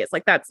up with ideas.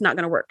 Like that's not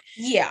going to work.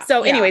 Yeah.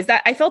 So anyways,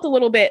 that I felt a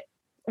little bit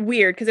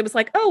weird, because it was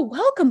like, oh,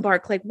 welcome,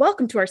 Barclay.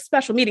 Welcome to our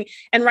special meeting.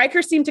 And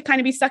Riker seemed to kind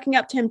of be sucking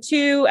up to him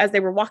too, as they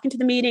were walking to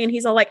the meeting. And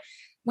he's all like,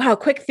 wow,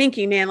 quick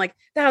thinking, man. Like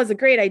that was a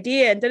great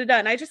idea. And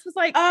And I just was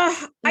like, now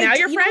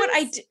you're friends.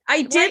 What?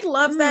 I did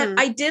love that.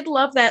 I did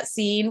love that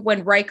scene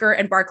when Riker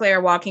and Barclay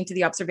are walking to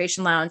the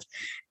observation lounge,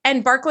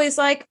 and Barclay's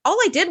like, all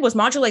I did was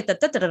modulate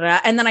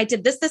the and then I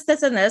did this,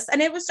 and this.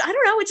 And it was, I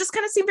don't know, it just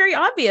kind of seemed very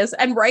obvious.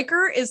 And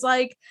Riker is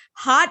like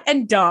hot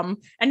and dumb.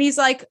 And he's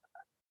like,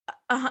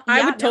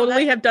 I would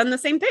totally have done the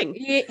same thing.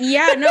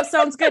 Yeah, no,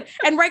 sounds good.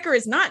 And Riker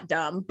is not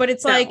dumb, but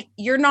it's like,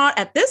 you're not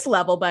at this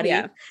level, buddy.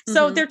 Yeah.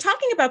 So they're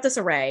talking about this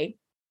array.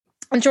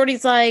 And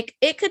Geordi's like,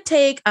 it could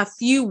take a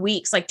few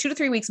weeks, like 2 to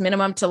 3 weeks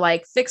minimum, to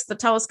like fix the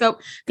telescope.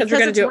 Because we're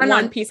going to do it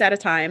one piece at a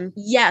time.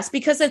 Yes,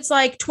 because it's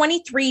like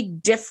 23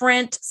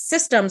 different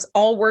systems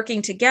all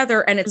working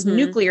together, and it's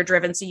nuclear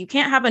driven. So you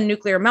can't have a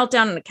nuclear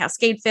meltdown and a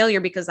cascade failure,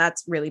 because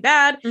that's really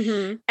bad.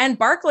 And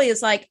Barclay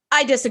is like,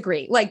 I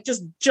disagree. Like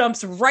just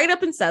jumps right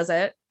up and says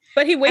it.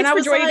 But he waits for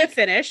Geordi to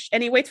finish,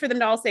 and he waits for them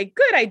to all say,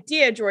 good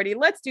idea, Geordi,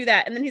 let's do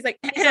that. And then he's like,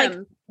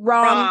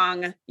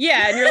 wrong.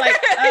 Yeah. And you're like,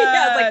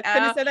 couldn't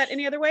have said that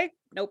any other way?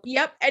 Nope.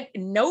 Yep. And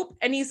nope.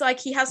 And he's like,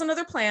 he has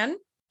another plan.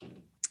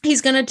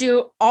 He's going to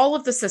do all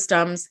of the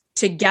systems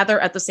together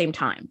at the same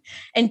time.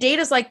 And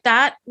Data's like,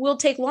 that will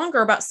take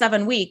longer, about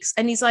 7 weeks.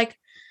 And he's like,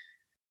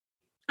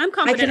 I'm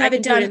confident I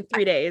can do it in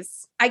 3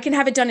 days. I can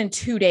have it done in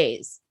 2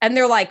 days. And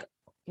they're like,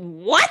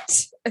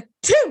 what?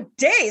 2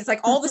 days?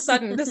 Like all of a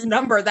sudden this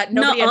number that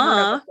nobody had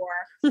heard of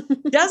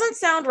before doesn't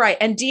sound right.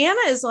 And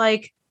Deanna is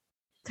like,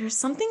 there's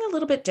something a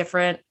little bit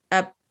different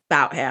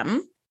about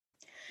him.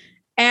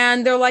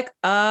 And they're like,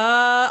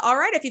 all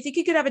right, if you think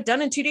you could have it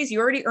done in 2 days, you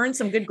already earned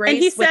some good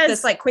grades with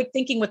this like quick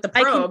thinking with the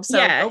probe.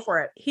 Go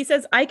for it. He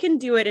says, I can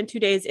do it in 2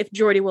 days if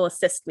Geordi will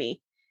assist me.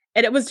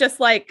 And it was just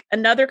like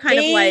another kind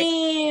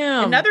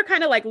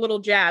of like little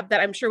jab that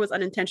I'm sure was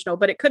unintentional,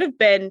 but it could have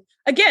been,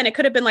 again,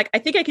 like, I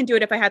think I can do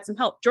it if I had some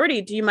help.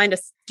 Geordi, do you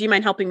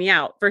mind helping me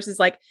out? Versus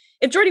like,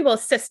 if Geordi will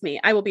assist me,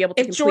 I will be able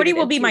to. If Geordi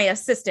will be my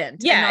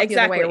assistant. Yeah, not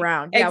exactly. The other way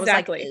around. Yeah,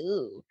 exactly. I was like,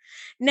 ooh.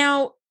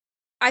 Now,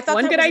 I thought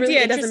one that good was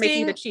idea really doesn't make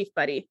you the chief,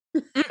 buddy.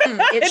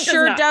 It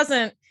sure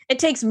doesn't. It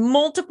takes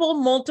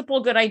multiple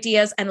good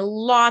ideas and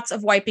lots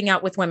of wiping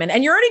out with women.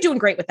 And you're already doing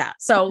great with that.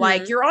 So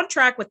like you're on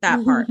track with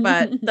that part,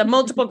 but the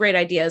multiple great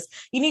ideas,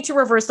 you need to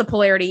reverse the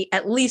polarity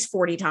at least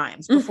 40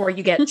 times before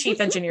you get chief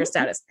engineer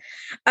status.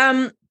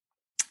 I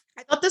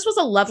thought this was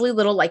a lovely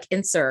little like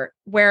insert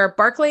where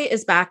Barclay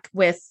is back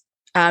with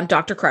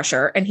Dr.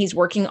 Crusher, and he's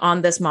working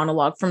on this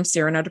monologue from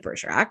Cyrano de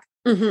Bergerac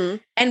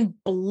and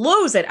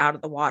blows it out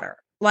of the water.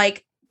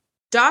 Like,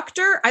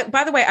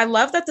 by the way, I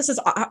love that this is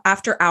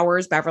After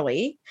Hours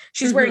Beverly.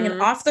 She's wearing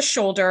an off the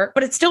shoulder,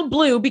 but it's still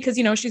blue because,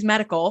 you know, she's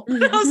medical. I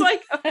was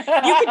like,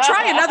 you could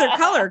try another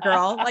color,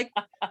 girl. Like,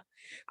 but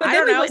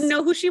then we wouldn't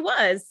know who she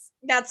was.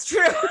 That's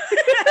true.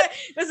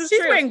 She's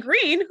wearing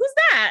green. Who's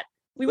that?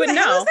 We wouldn't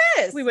know. Who is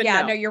this? We wouldn't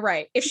know. No, you're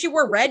right. If she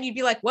wore red, you'd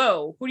be like,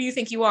 whoa, who do you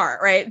think you are?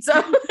 Right.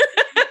 So,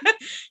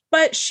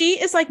 but she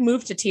is like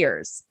moved to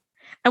tears.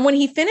 And when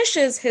he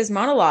finishes his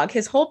monologue,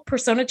 his whole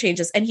persona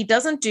changes, and he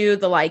doesn't do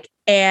the like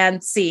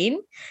and scene.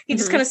 He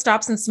just kind of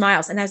stops and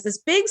smiles and has this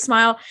big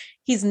smile.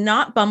 He's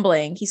not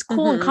bumbling. He's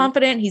cool and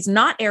confident. He's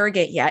not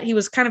arrogant yet. He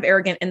was kind of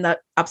arrogant in the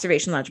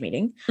observation lounge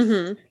meeting.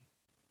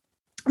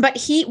 But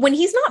when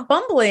he's not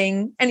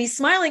bumbling and he's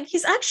smiling,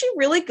 he's actually a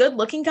really good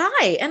looking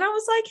guy. And I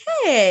was like,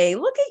 hey,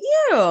 look at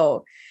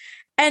you.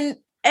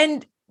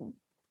 And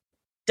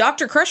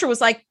Dr. Crusher was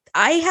like,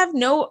 I have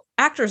no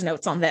actor's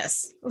notes on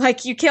this.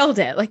 Like, you killed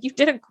it. Like, you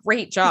did a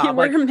great job. You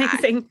were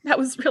amazing. That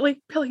was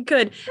really, really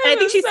good. And I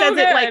think she says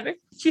it like,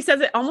 she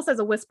says it almost as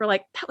a whisper,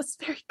 like, that was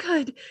very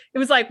good. It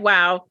was like,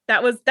 wow,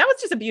 that was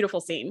just a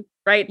beautiful scene,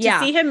 right? Yeah.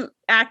 To see him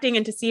acting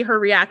and to see her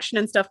reaction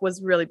and stuff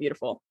was really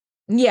beautiful.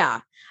 Yeah.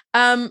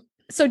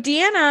 So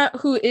Deanna,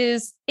 who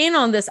is in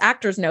on this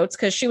actor's notes,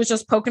 because she was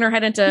just poking her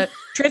head into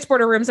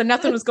transporter rooms and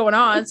nothing was going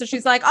on. So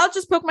she's like, I'll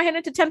just poke my head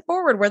into 10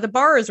 forward where the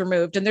bar is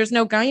removed and there's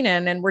no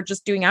Guinan and we're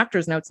just doing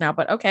actor's notes now.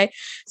 But okay.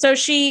 So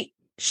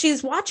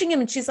she's watching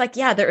him and she's like,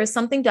 yeah, there is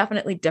something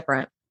definitely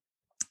different.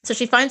 So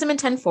she finds him in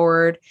 10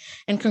 forward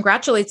and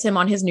congratulates him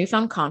on his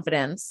newfound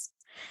confidence.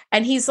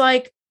 And he's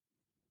like,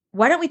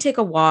 why don't we take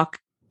a walk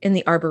in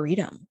the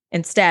Arboretum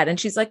instead? And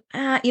she's like,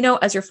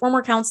 as your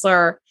former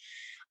counselor,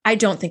 I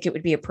don't think it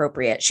would be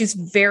appropriate. She's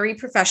very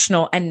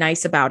professional and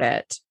nice about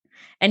it.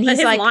 And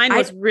he's like, line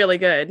was really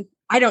good.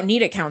 I don't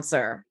need a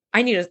counselor.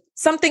 I need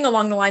something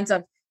along the lines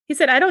of, he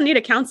said, I don't need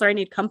a counselor. I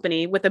need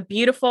company with a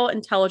beautiful,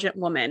 intelligent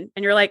woman.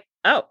 And you're like,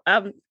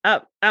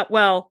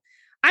 well,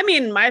 I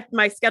mean,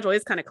 my schedule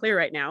is kind of clear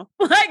right now.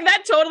 Like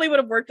that totally would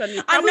have worked on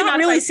me. I'm not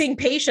really seeing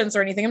patients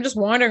or anything. I'm just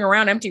wandering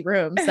around empty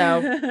rooms.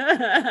 So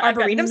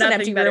Arboretum's an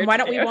empty room. Why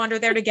don't we wander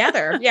there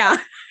together? Yeah.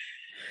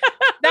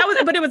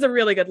 But it was a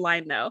really good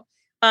line though.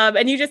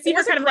 And you just see It her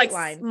was a kind of great like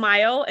line.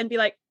 smile and be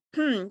like,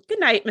 good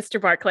night,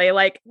 Mr. Barclay.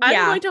 Like, I'm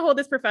Yeah. going to hold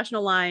this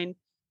professional line,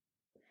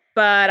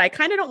 but I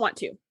kind of don't want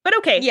to. But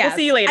okay, we'll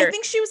see you later. I don't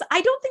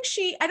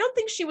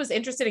think she was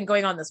interested in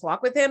going on this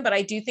walk with him, but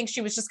I do think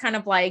she was just kind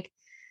of like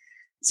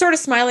sort of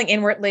smiling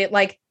inwardly at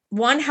like,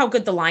 one, how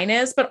good the line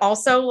is, but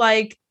also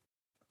like,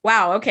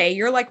 wow, okay,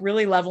 you're like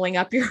really leveling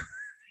up your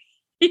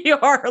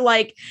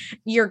like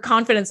your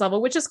confidence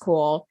level, which is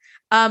cool.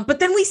 But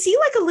then we see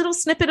like a little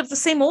snippet of the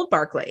same old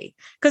Barclay,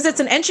 because it's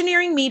an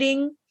engineering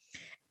meeting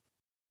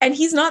and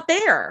he's not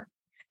there.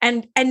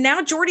 And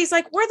now Jordy's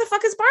like, where the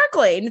fuck is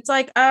Barclay? And it's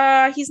like,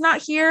 he's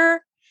not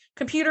here.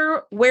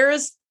 Computer, where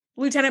is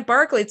Lieutenant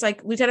Barclay? It's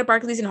like, Lieutenant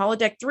Barclay's in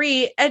holodeck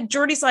 3. And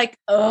Jordy's like,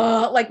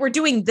 like, we're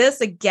doing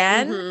this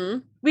again. Mm-hmm.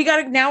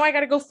 I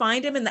gotta go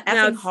find him in the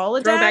effing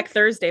holodeck. Throwback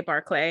Thursday,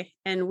 Barclay.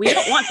 And we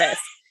don't want this.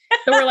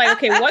 So we're like,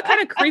 okay, what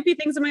kind of creepy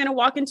things am I going to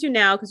walk into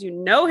now? Because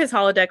his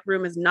holodeck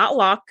room is not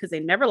locked because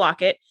they never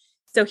lock it.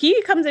 So he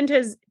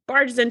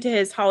barges into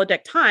his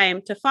holodeck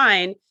time to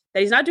find that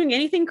he's not doing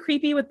anything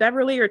creepy with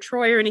Beverly or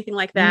Troy or anything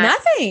like that.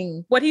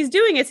 Nothing. What he's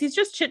doing is he's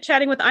just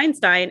chit-chatting with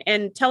Einstein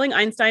and telling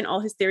Einstein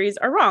all his theories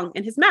are wrong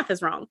and his math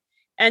is wrong.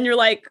 And you're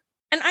like,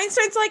 and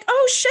Einstein's like,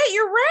 oh shit,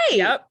 you're right.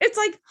 Yep. It's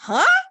like,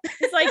 huh?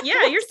 It's like,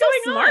 yeah, you're so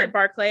smart,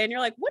 Barclay. And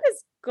you're like, what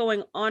is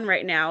going on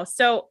right now?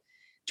 So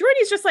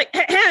Jordy's just like,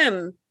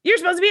 you're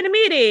supposed to be in a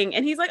meeting.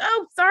 And he's like,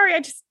 oh, sorry, I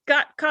just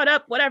got caught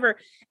up, whatever.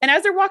 And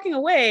as they're walking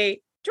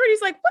away,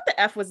 Jordy's like, what the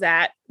F was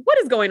that? What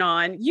is going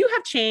on? You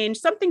have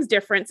changed. Something's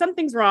different.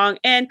 Something's wrong.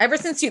 And ever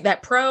since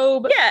that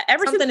probe,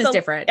 something is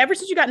different. Ever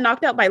since you got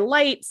knocked out by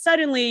light,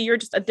 suddenly you're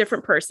just a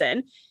different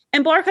person.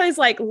 And Barclay's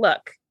like,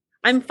 look,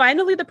 I'm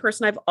finally the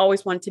person I've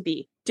always wanted to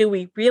be. Do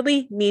we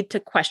really need to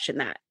question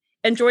that?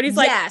 And Jordy's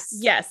like,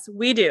 yes,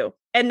 we do.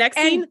 And next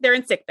scene, they're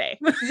in sickbay.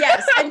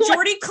 Yes. And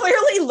Jordy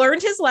clearly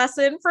learned his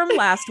lesson from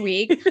last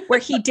week where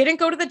he didn't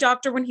go to the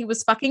doctor when he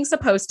was fucking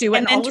supposed to.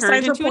 And all the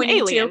signs were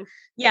pointing to.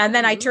 Yeah. And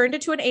then I turned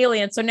into an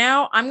alien. So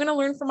now I'm going to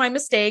learn from my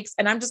mistakes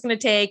and I'm just going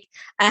to take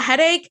a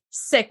headache,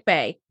 sick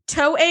bay,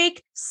 toe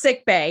ache,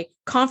 sick bay,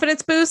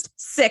 confidence boost,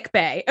 sick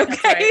bay. Okay.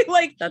 That's right.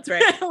 Like, that's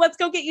right. Let's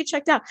go get you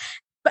checked out.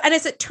 And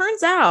as it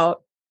turns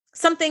out,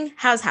 something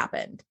has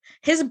happened.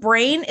 His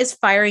brain is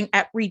firing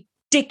at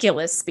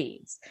ridiculous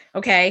speeds.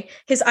 Okay.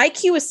 His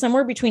IQ is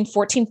somewhere between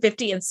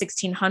 1450 and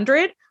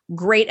 1600.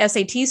 Great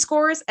SAT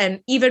scores and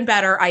even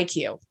better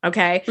IQ.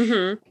 Okay.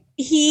 Mm-hmm.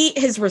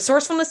 His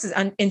resourcefulness, his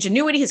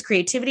ingenuity, his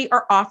creativity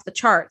are off the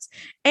charts.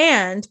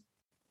 And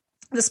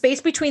the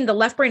space between the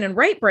left brain and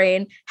right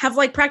brain have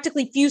like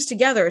practically fused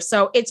together.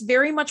 So it's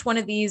very much one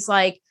of these,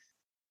 like,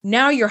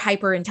 now you're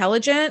hyper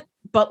intelligent,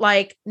 but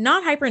like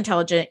not hyper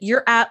intelligent.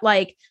 You're at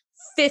like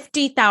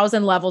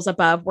 50,000 levels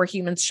above where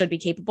humans should be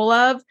capable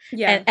of.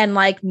 Yeah. And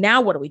like,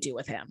 now what do we do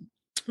with him?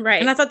 Right.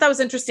 And I thought that was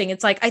interesting.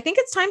 It's like, I think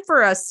it's time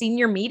for a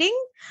senior meeting,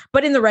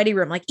 but in the ready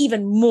room, like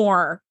even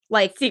more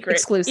like secret,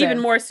 exclusive,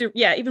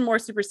 even more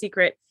super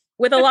secret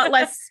with a lot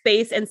less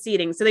space and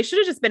seating. So they should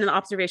have just been in the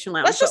observation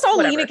lounge. Let's just all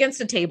lean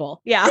against a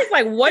table. Yeah. It's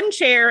like one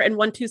chair and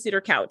one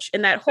 2-seater couch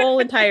in that whole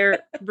entire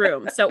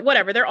room. So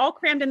whatever, they're all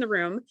crammed in the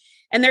room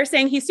and they're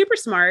saying he's super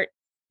smart,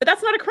 but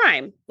that's not a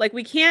crime. Like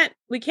we can't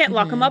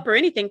lock him up or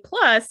anything.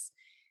 Plus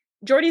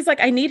Jordy's like,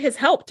 I need his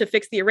help to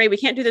fix the array. We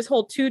can't do this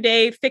whole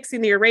 2-day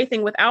fixing the array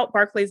thing without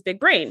Barclay's big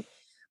brain.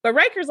 But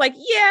Riker's like,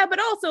 yeah, but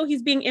also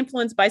he's being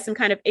influenced by some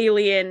kind of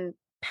alien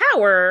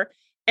power.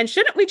 And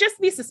shouldn't we just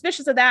be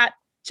suspicious of that?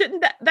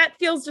 Shouldn't that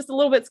feels just a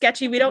little bit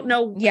sketchy. We don't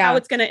know how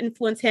it's going to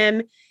influence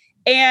him.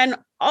 And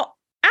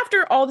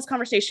after all this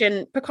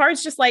conversation,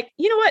 Picard's just like,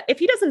 you know what? If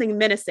he does something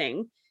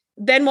menacing,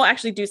 then we'll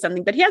actually do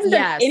something. But he hasn't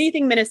done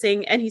anything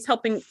menacing and he's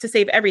helping to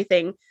save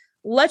everything.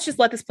 Let's just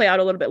let this play out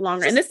a little bit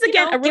longer. And this is,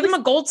 again, give him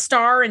a gold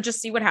star and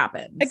just see what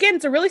happens. Again,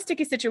 it's a really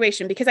sticky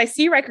situation because I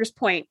see Riker's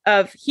point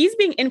of he's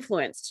being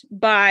influenced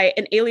by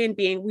an alien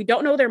being. We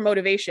don't know their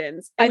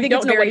motivations. And we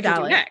don't know what he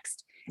can do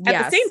next.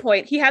 At the same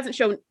point, he hasn't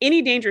shown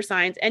any danger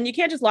signs and you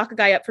can't just lock a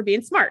guy up for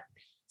being smart.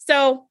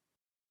 So,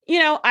 you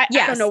know, I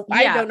don't know.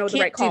 I don't know the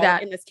right call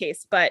in this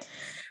case, but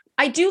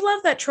I do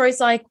love that Troy's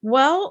like,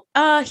 well,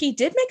 he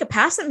did make a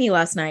pass at me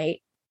last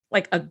night,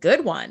 like a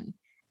good one.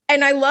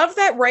 And I love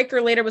that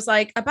Riker later was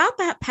like, about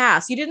that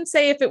pass, you didn't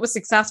say if it was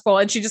successful.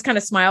 And she just kind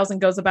of smiles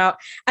and goes about.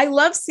 I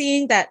love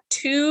seeing that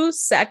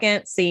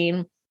 2-second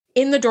scene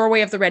in the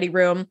doorway of the ready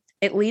room.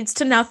 It leads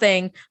to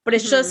nothing, but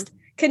it's just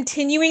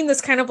continuing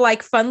this kind of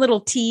like fun little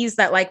tease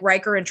that like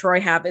Riker and Troy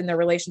have in their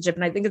relationship.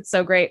 And I think it's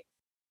so great.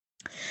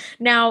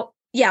 Now,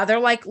 yeah, they're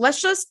like, let's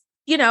just,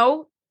 you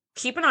know,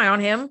 keep an eye on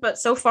him. But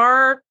so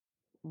far,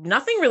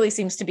 nothing really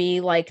seems to be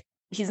like,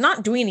 he's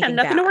not doing anything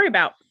nothing bad. To worry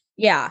about.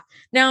 Yeah.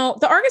 Now,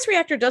 the Argus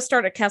reactor does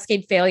start a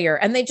cascade failure,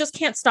 and they just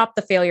can't stop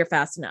the failure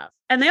fast enough.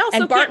 And they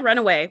also can't run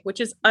away, which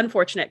is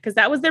unfortunate because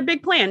that was their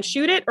big plan.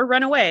 Shoot it or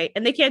run away.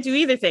 And they can't do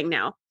either thing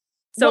now.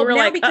 So we're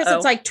like, because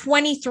it's like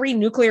 23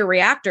 nuclear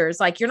reactors,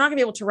 like you're not gonna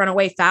be able to run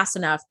away fast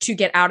enough to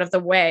get out of the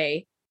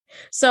way.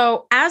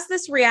 So as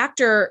this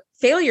reactor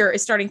failure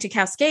is starting to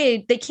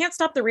cascade, they can't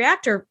stop the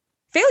reactor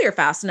failure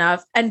fast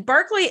enough. And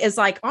Barclay is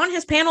like on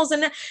his panels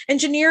in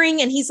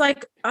engineering, and he's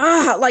like,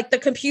 like the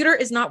computer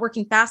is not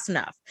working fast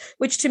enough,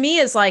 which to me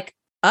is like,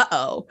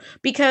 uh-oh,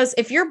 because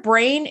if your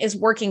brain is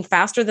working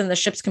faster than the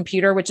ship's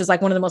computer, which is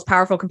like one of the most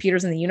powerful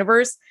computers in the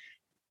universe,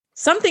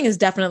 something is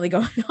definitely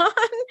going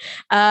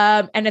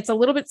on. And it's a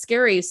little bit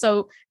scary.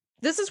 So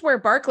this is where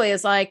Barclay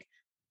is like,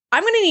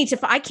 I'm going to need to,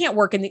 I can't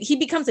work in he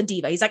becomes a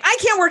diva. He's like, I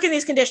can't work in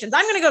these conditions.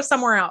 I'm going to go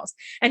somewhere else.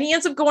 And he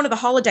ends up going to the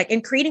holodeck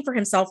and creating for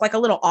himself like a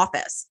little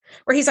office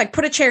where he's like,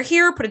 put a chair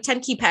here, put a 10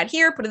 keypad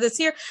here, put this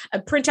here, a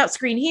printout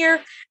screen here,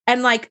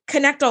 and like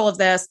connect all of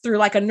this through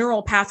like a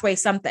neural pathway,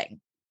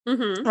 something.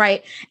 Mm-hmm.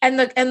 Right. And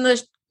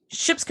the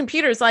ship's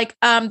computer is like,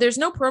 there's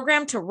no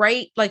program to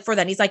write like for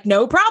that. And he's like,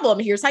 no problem.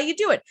 Here's how you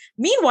do it.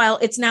 Meanwhile,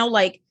 it's now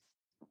like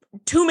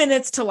 2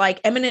 minutes to like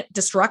imminent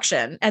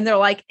destruction. And they're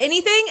like,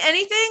 anything,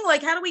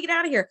 like, how do we get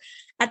out of here?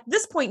 At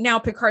this point now,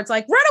 Picard's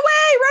like, run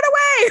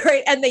away.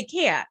 Right. And they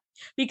can't,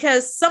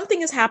 because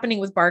something is happening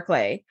with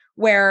Barclay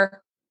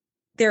where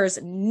there's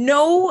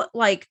no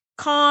like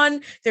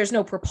there's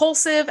no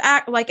propulsive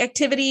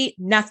activity,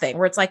 nothing,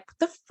 where it's like, what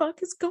the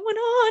fuck is going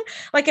on?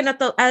 Like, and at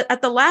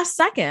the last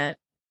second,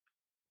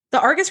 the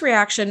Argus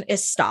reaction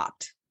is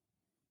stopped.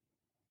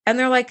 And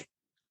they're like,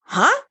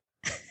 huh?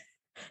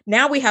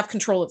 Now we have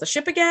control of the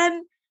ship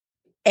again.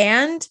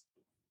 And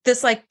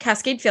this like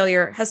cascade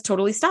failure has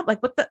totally stopped.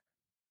 Like, what the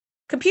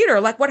computer,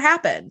 like what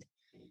happened?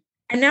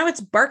 And now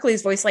it's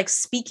Barclay's voice, like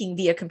speaking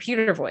via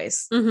computer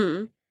voice.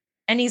 Mm-hmm.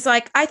 And he's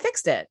like, I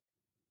fixed it.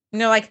 And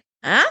they're like,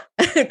 huh?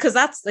 Because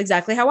that's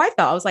exactly how I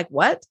felt. I was like,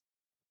 what?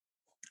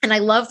 And I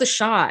love the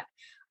shot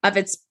of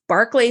it's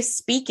Barclay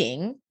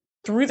speaking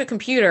through the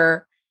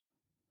computer,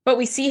 but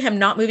we see him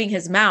not moving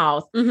his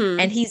mouth.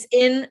 Mm-hmm. And he's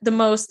in the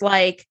most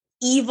like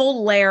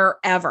evil lair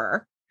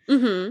ever,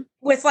 mm-hmm.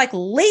 with like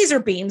laser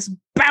beams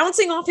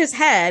bouncing off his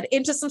head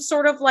into some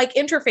sort of like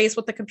interface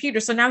with the computer.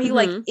 So now he mm-hmm.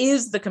 like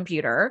is the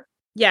computer.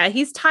 Yeah.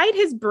 He's tied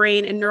his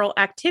brain and neural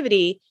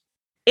activity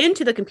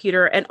into the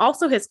computer, and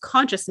also his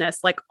consciousness,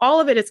 like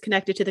all of it is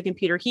connected to the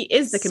computer. He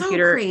is the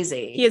computer. So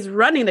crazy. He is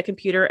running the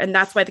computer, and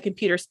that's why the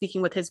computer is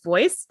speaking with his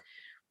voice.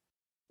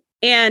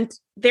 And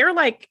they're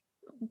like,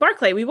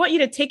 Barclay, we want you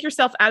to take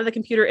yourself out of the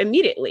computer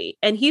immediately.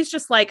 And he's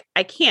just like,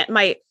 I can't.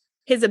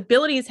 His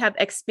abilities have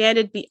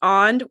expanded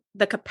beyond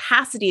the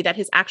capacity that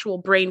his actual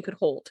brain could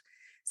hold.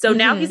 So mm-hmm.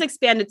 now he's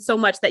expanded so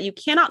much that you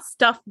cannot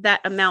stuff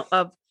that amount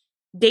of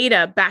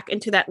data back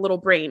into that little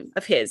brain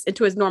of his,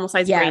 into his normal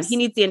sized brain. He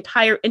needs the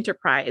entire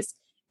enterprise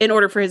in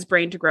order for his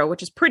brain to grow,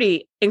 which is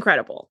pretty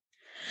incredible.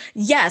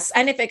 Yes.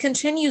 And if it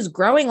continues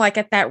growing like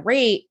at that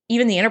rate,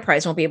 even the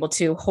enterprise won't be able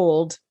to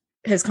hold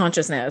his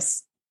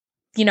consciousness,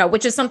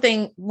 which is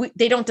something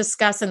they don't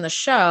discuss in the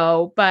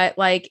show. But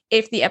like,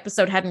 if the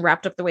episode hadn't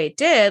wrapped up the way it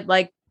did,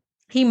 like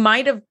he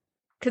might have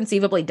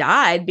conceivably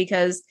died,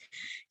 because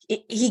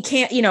he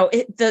can't,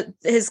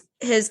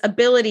 his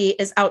ability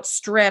is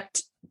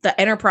outstripped the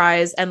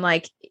enterprise, and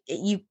like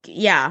you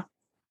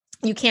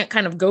can't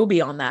kind of go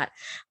beyond that.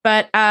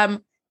 But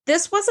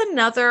this was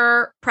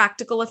another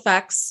practical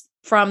effects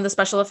from the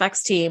special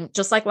effects team,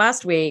 just like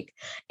last week.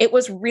 It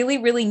was really,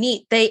 really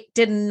neat. They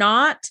did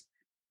not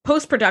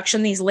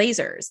post-production these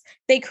lasers.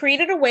 They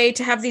created a way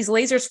to have these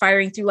lasers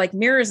firing through like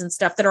mirrors and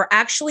stuff that are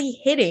actually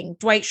hitting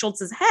Dwight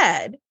Schultz's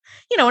head,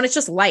 and it's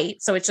just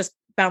light, so it's just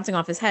bouncing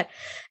off his head.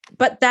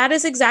 But that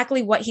is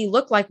exactly what he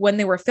looked like when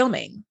they were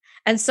filming.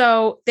 And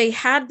so they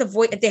had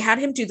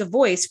him do the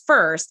voice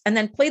first, and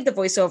then played the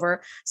voiceover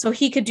so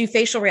he could do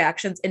facial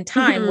reactions in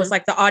time mm-hmm. with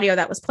like the audio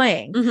that was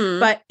playing. Mm-hmm.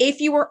 But if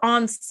you were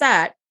on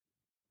set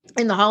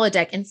in the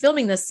holodeck and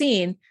filming the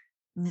scene,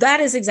 that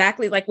is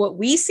exactly like what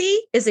we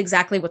see is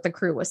exactly what the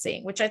crew was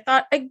seeing, which I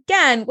thought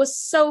again was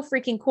so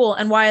freaking cool,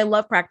 and why I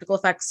love practical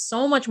effects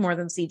so much more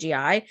than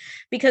CGI,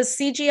 because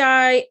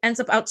CGI ends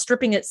up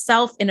outstripping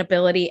itself in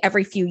ability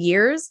every few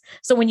years.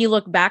 So when you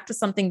look back to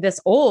something this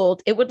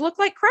old, it would look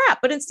like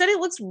crap, but instead it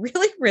looks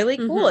really, really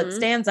cool. Mm-hmm. It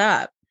stands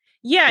up.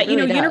 Yeah.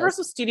 Really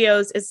Universal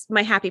Studios is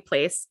my happy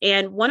place.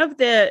 And one of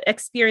the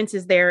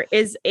experiences there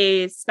is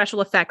a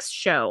special effects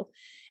show.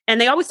 And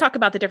they always talk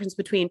about the difference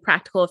between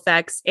practical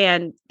effects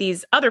and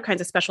these other kinds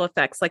of special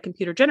effects, like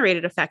computer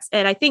generated effects.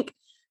 And I think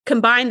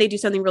combined, they do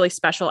something really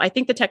special. I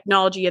think the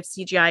technology of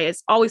CGI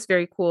is always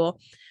very cool,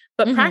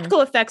 but mm-hmm. practical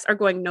effects are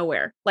going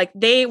nowhere. Like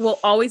they will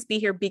always be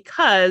here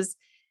because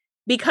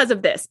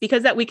of this,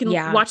 because that we can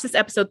watch this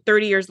episode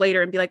 30 years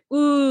later and be like,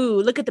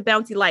 ooh, look at the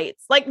bouncy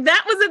lights. Like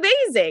that was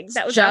amazing.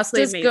 That was just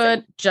as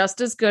amazing. Just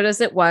as good as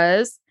it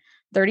was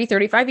 30,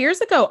 35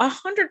 years ago.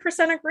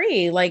 100%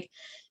 agree. Like,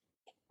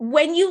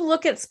 when you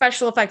look at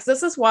special effects,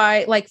 this is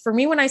why, like, for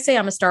me, when I say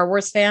I'm a Star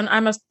Wars fan,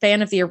 I'm a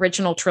fan of the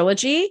original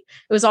trilogy. It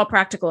was all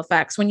practical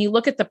effects. When you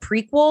look at the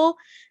prequel,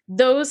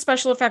 those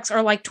special effects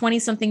are like 20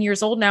 something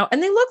years old now,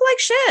 and they look like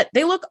shit.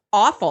 They look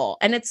awful.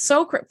 And it's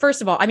so,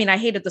 first of all, I mean, I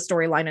hated the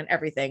storyline and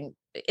everything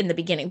in the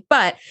beginning,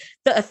 but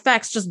the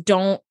effects just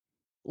don't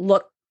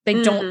look,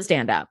 they don't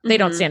stand up. They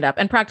don't stand up.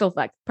 And practical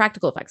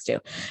effects do.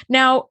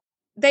 Now,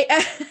 they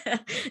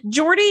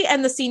Geordi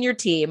and the senior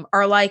team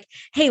are like,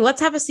 hey, let's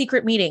have a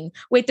secret meeting.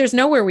 Wait, there's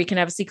nowhere we can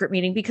have a secret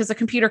meeting because the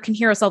computer can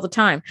hear us all the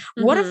time.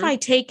 What if I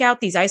take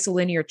out these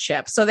isolinear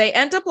chips? So they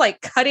end up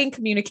like cutting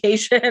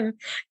communication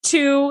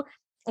to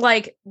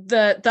like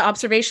the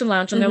observation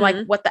lounge, and they're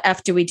like, what the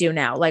F do we do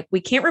now? Like, we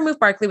can't remove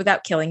Barclay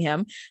without killing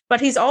him, but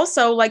he's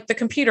also like the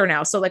computer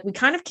now. So like we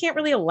kind of can't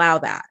really allow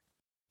that.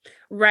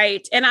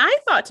 Right. And I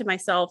thought to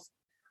myself,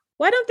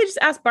 why don't they just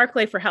ask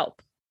Barclay for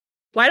help?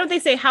 Why don't they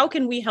say, how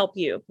can we help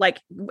you?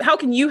 Like, how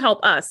can you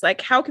help us?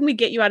 Like, how can we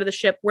get you out of the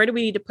ship? Where do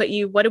we need to put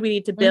you? What do we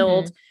need to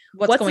build?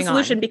 What's the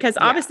solution? Because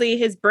obviously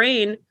his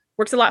brain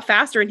works a lot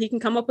faster and he can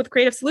come up with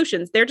creative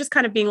solutions. They're just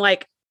kind of being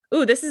like,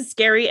 ooh, this is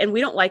scary and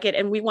we don't like it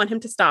and we want him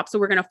to stop. So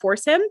we're going to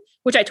force him,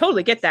 which I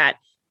totally get that.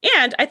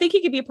 And I think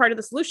he could be a part of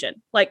the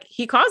solution. Like,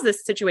 he caused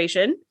this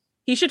situation.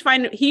 He should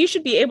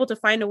be able to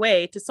find a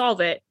way to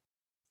solve it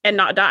and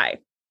not die.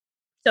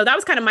 So that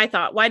was kind of my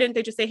thought. Why didn't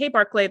they just say, hey,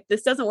 Barclay,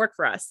 this doesn't work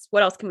for us.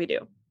 What else can we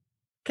do?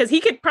 Because he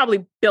could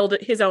probably build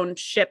his own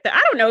ship that,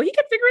 I don't know, he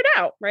could figure it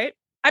out, right?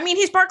 I mean,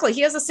 he's Barclay.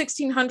 He has a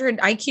 1600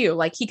 IQ.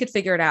 Like, he could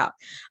figure it out.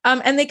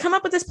 And they come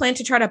up with this plan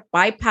to try to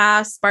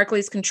bypass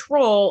Barclay's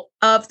control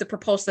of the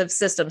propulsive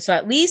system. So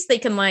at least they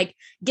can like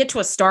get to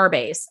a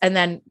starbase and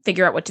then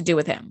figure out what to do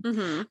with him.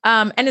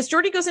 And as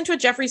Geordi goes into a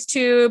Jeffries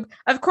tube,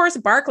 of course,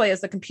 Barclay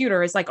as the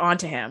computer is like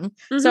onto him.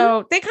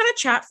 So they kind of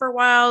chat for a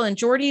while, and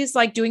Geordi's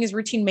like doing his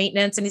routine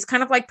maintenance, and he's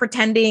kind of like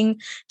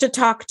pretending to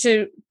talk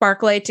to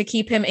Barclay to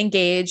keep him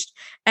engaged.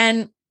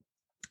 And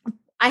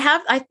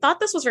I thought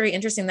this was very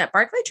interesting that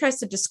Barclay tries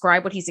to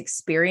describe what he's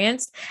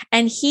experienced,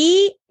 and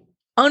he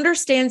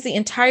understands the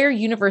entire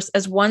universe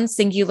as one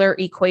singular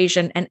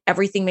equation, and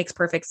everything makes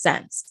perfect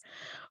sense.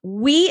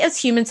 We as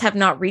humans have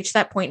not reached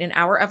that point in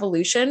our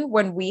evolution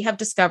when we have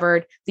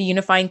discovered the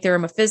unifying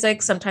theorem of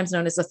physics, sometimes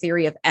known as the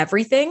theory of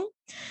everything.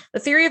 The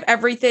theory of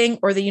everything,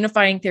 or the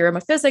unifying theorem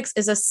of physics,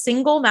 is a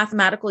single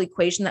mathematical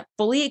equation that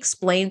fully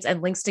explains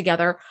and links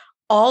together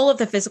all of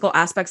the physical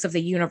aspects of the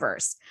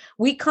universe.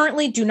 We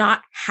currently do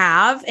not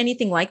have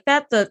anything like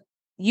that. The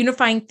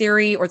unifying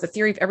theory, or the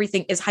theory of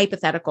everything, is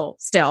hypothetical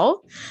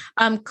still.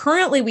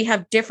 Currently, we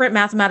have different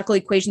mathematical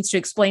equations to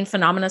explain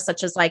phenomena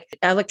such as like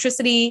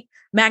electricity,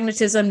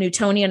 magnetism,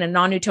 Newtonian and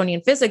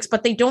non-Newtonian physics,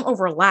 but they don't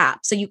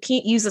overlap. So you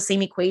can't use the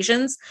same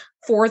equations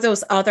for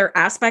those other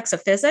aspects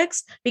of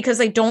physics because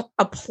they don't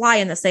apply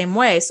in the same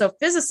way. So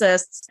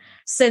physicists,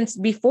 since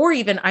before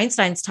even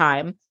Einstein's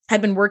time,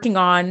 had been working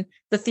on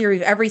the theory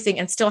of everything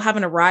and still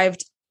haven't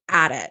arrived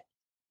at it.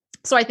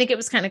 So I think it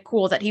was kind of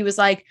cool that he was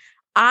like,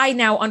 I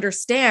now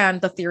understand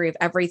the theory of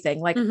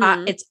everything. Like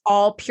it's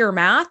all pure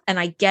math and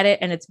I get it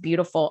and it's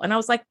beautiful. And I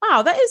was like,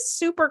 wow, that is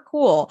super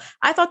cool.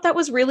 I thought that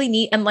was really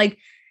neat. And like,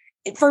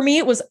 for me,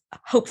 it was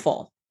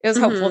hopeful. It was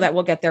hopeful that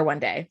we'll get there one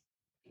day.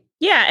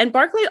 Yeah. And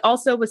Barclay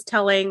also was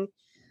telling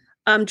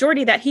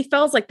Geordi that he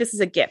feels like this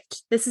is a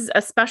gift. This is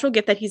a special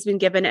gift that he's been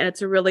given. And it's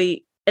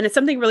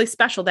something really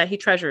special that he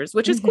treasures,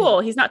 which is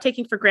cool. He's not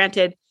taking for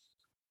granted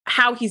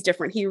how he's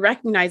different. He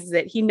recognizes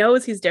it. He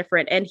knows he's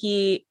different and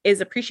he is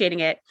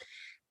appreciating it.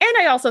 And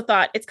I also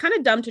thought it's kind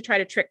of dumb to try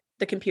to trick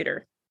the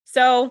computer.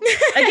 So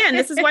again,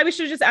 this is why we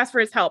should just ask for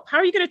his help. How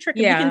are you going to trick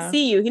him? He can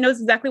see you. He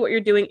knows exactly what you're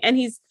doing. And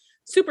he's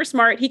super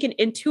smart. He can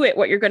intuit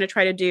what you're going to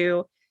try to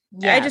do.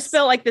 Yes. I just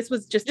feel like this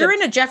was just you're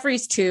in a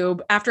Jeffries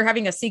tube after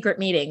having a secret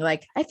meeting.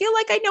 Like, I feel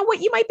like I know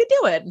what you might be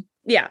doing.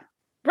 Yeah.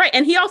 Right.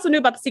 And he also knew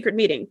about the secret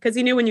meeting because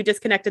he knew when you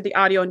disconnected the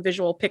audio and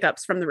visual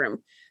pickups from the room.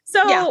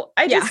 So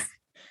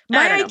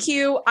my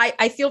IQ,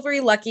 I feel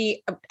very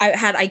lucky. I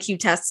had IQ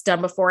tests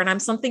done before, and I'm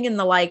something in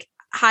the like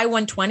high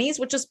 120s,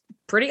 which is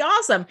pretty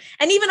awesome.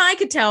 And even I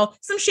could tell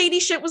some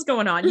shady shit was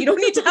going on. You don't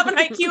need to have an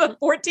IQ of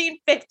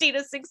 1450 to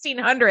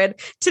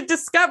 1600 to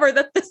discover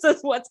that this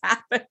is what's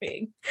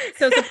happening.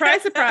 So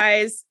surprise,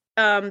 surprise,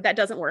 that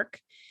doesn't work.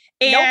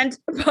 And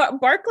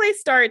Barclay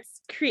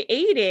starts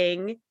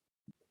creating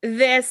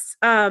this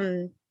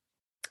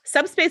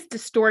subspace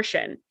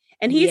distortion.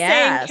 And he's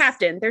saying,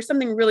 Captain, there's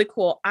something really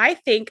cool. I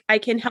think I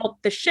can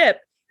help the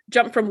ship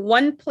jump from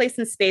one place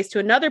in space to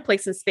another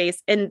place in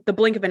space in the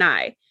blink of an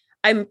eye.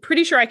 I'm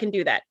pretty sure I can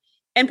do that.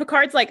 And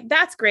Picard's like,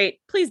 that's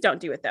great. Please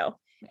don't do it though.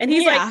 And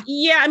he's like,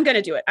 yeah, I'm going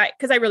to do it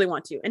because I really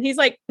want to. And he's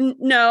like,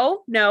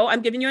 no,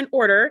 I'm giving you an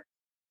order.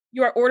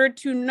 You are ordered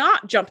to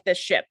not jump this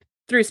ship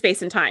through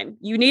space and time.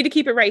 You need to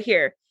keep it right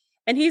here.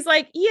 And he's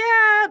like,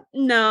 yeah,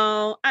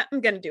 no,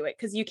 I'm going to do it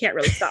because you can't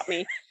really stop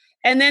me.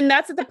 And then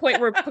that's at the point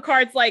where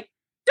Picard's like,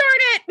 darn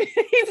it.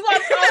 He's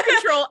lost all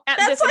control at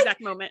this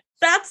exact moment.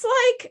 That's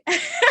like,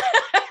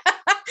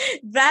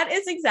 that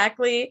is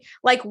exactly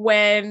like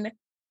when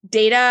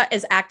Data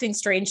is acting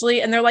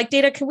strangely and they're like,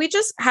 Data, can we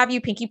just have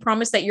you pinky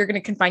promise that you're going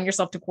to confine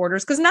yourself to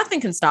quarters? Because nothing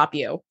can stop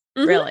you,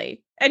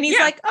 really. And he's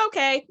like,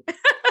 okay.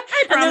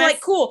 And they're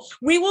like, cool.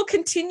 We will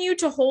continue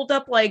to hold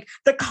up like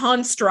the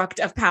construct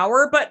of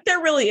power, but there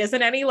really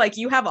isn't any, like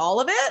you have all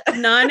of it.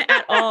 None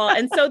at all.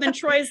 And so then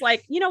Troy's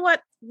like, you know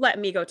what? Let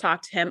me go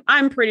talk to him.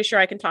 I'm pretty sure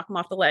I can talk him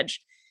off the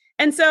ledge.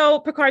 And so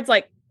Picard's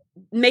like,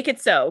 make it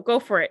so, go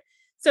for it.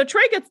 So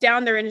Troy gets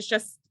down there and is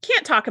just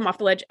can't talk him off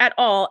the ledge at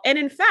all. And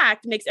in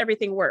fact, makes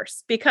everything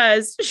worse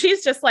because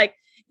she's just like,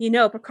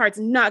 Picard's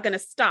not going to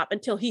stop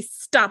until he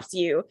stops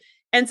you.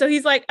 And so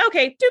he's like,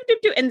 okay, doop,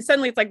 doop, doop. And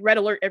suddenly it's like red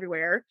alert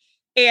everywhere.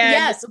 And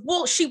yes.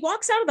 Well, she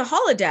walks out of the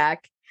holodeck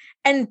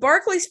and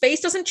Barclay's face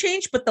doesn't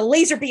change, but the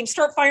laser beams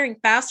start firing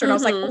faster. And I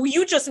was like, oh,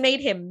 you just made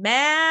him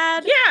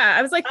mad. Yeah.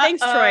 I was like,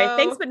 thanks, Troy.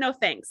 Thanks, but no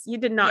thanks. You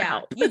did not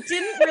help. You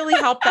didn't really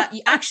help that.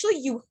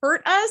 You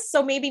hurt us.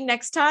 So maybe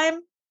next time,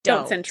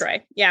 don't send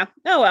Troy. Yeah.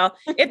 Oh, well,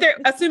 if they're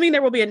assuming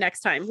there will be a next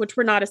time, which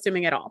we're not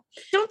assuming at all.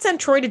 Don't send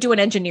Troy to do an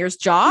engineer's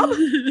job.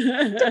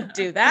 Don't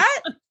do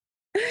that.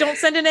 Don't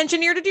send an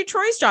engineer to do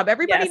Troy's job.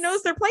 Everybody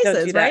knows their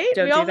places, right?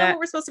 We all know what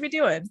we're supposed to be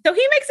doing. So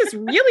he makes this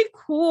really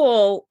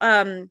cool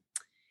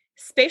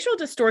spatial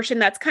distortion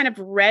that's kind of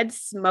red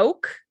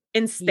smoke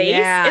in space.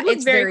 Yeah, it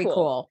looks very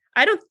cool.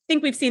 I don't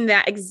think we've seen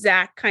that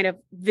exact kind of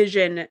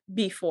vision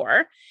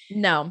before.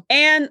 No.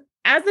 And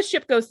as the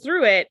ship goes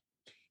through it,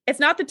 it's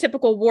not the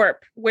typical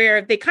warp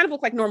where they kind of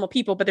look like normal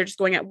people, but they're just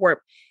going at warp.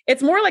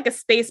 It's more like a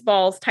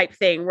Spaceballs type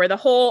thing where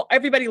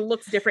everybody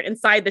looks different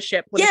inside the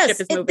ship when the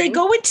ship is moving. They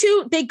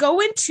go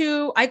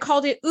into, I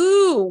called it,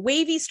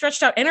 wavy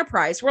stretched out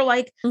Enterprise, where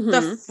like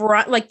the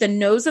front, like the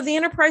nose of the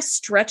Enterprise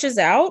stretches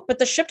out, but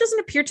the ship doesn't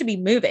appear to be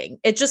moving.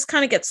 It just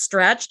kind of gets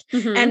stretched.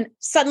 And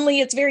suddenly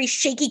it's very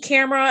shaky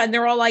camera and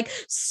they're all like,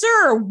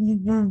 sir,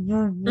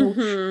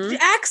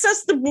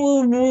 access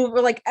the,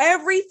 like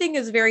everything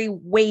is very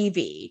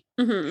wavy.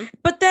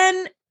 But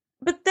then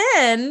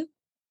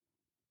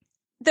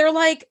they're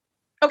like,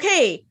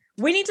 okay,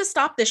 we need to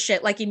stop this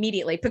shit like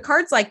immediately.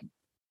 Picard is like,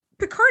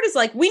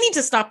 we need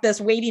to stop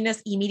this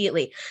waviness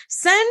immediately.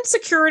 Send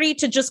security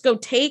to just go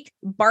take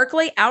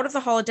Barclay out of the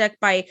holodeck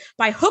by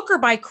hook or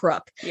by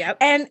crook. Yep.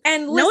 And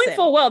listen, knowing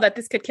full well that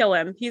this could kill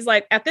him. He's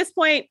like, at this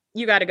point,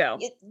 you got to go.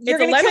 You're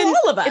going to kill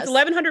all of us. It's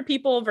 1,100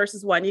 people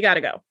versus 1. You got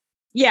to go.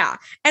 Yeah.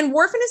 And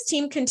Worf and his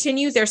team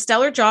continue their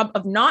stellar job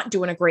of not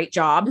doing a great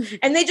job.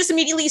 And they just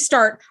immediately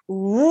start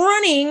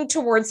running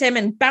towards him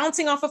and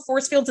bouncing off of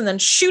force fields and then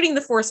shooting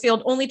the force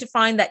field, only to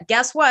find that,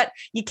 guess what?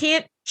 You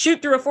can't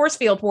shoot through a force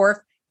field, Worf.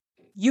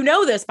 You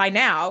know this by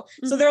now.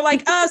 So they're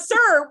like,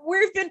 sir,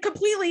 we've been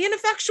completely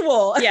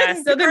ineffectual.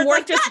 Yeah. So then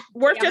Worf just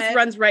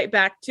runs right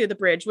back to the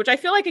bridge, which I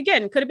feel like,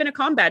 again, could have been a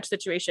comm badge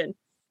situation.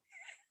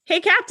 Hey,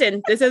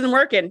 Captain, this isn't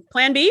working.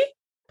 Plan B?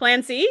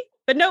 Plan C?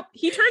 But nope,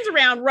 he turns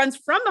around, runs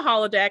from the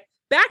holodeck,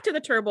 back to the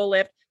turbo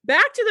lift,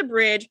 back to the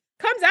bridge,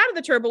 comes out of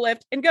the turbo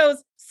lift and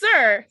goes,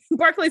 sir,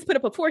 Barclay's put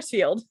up a force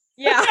field.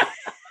 Yeah.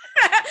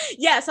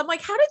 Yes. I'm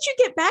like, how did you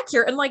get back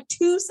here in like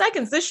 2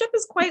 seconds? This ship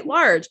is quite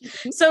large.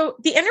 So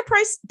the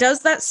Enterprise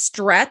does that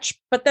stretch,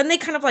 but then they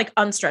kind of like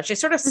unstretch. They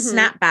sort of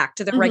snap back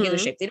to the regular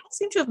shape. They don't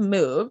seem to have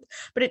moved,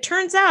 but it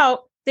turns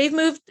out they've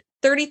moved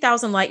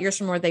 30,000 light years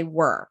from where they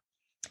were.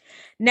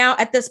 Now,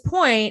 at this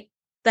point,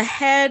 the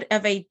head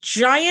of a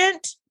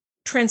giant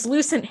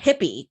translucent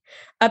hippie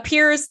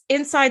appears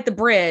inside the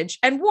bridge,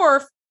 and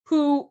Worf,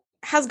 who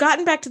has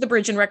gotten back to the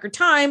bridge in record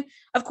time,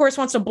 of course,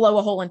 wants to blow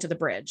a hole into the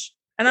bridge.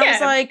 And I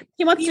was like,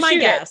 he wants to my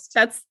guest.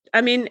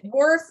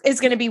 Worf is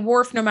going to be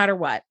Worf no matter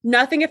what.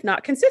 Nothing if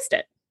not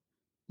consistent.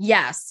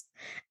 Yes.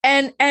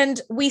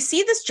 And we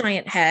see this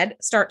giant head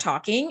start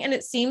talking, and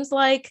it seems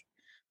like,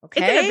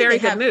 okay. It's in a very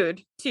good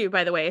mood, too,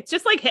 by the way. It's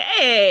just like,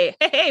 hey,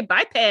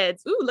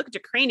 bipeds. Ooh, look at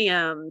your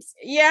craniums.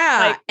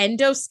 Yeah. Like,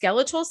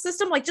 endoskeletal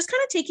system, like just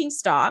kind of taking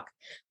stock.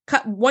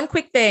 One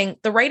quick thing.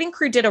 The writing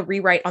crew did a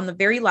rewrite on the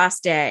very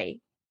last day,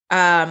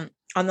 on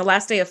the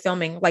last day of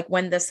filming, like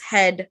when this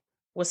head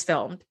was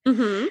filmed.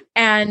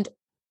 And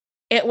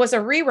it was a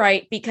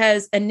rewrite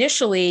because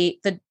initially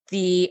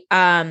the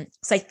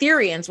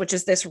Cytherians, which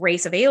is this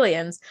race of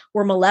aliens,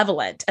 were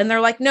malevolent. And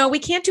they're like, no, we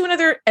can't do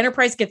another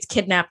Enterprise gets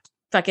kidnapped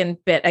fucking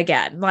bit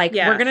again. Like,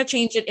 we're going to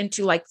change it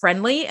into like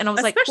friendly. And I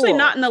was especially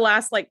not in the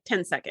last like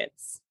 10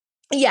 seconds.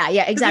 Yeah,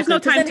 exactly. There's no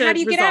time to how do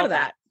you get out of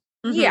that?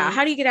 Yeah.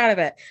 How do you get out of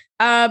it?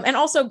 And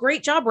also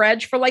great job,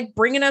 Reg, for like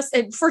bringing us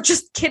for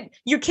just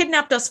you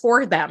kidnapped us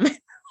for them.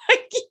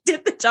 Like you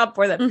did the job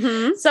for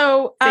them.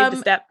 So, saved a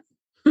step.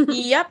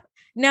 Yep.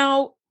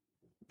 Now,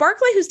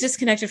 Barclay, who's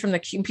disconnected from the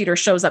computer,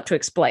 shows up to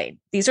explain.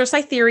 These are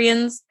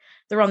Cytherians.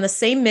 They're on the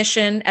same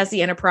mission as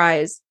the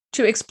Enterprise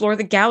to explore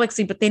the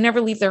galaxy, but they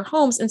never leave their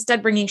homes,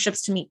 instead bringing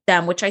ships to meet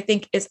them, which I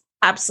think is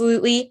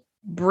absolutely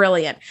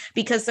brilliant,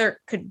 because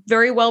there could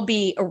very well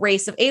be a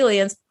race of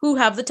aliens who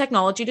have the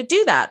technology to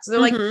do that. So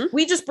they're like,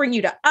 we just bring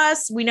you to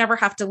us. We never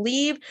have to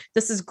leave.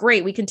 This is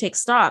great. We can take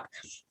stock.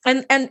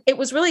 And it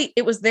was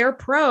their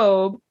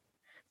probe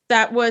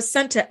that was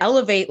sent to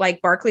elevate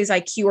like Barclay's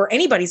IQ or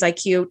anybody's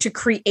IQ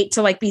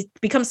to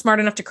become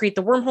smart enough to create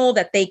the wormhole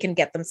that they can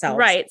get themselves.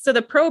 Right. So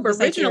the probe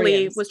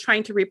originally was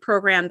trying to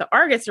reprogram the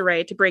Argus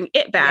array to bring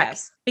it back,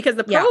 because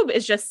the probe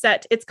is just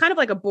set. It's kind of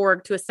like a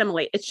Borg to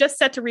assimilate. It's just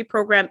set to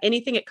reprogram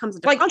anything it comes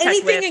into contact with.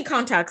 Anything in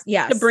contact.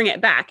 Yes. To bring it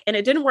back. And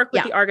it didn't work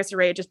with the Argus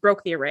array. It just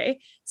broke the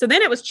array. So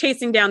then it was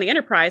chasing down the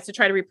Enterprise to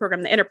try to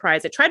reprogram the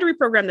Enterprise. It tried to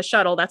reprogram the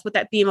shuttle. That's what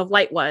that beam of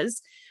light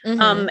was.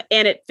 And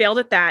it failed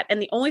at that. And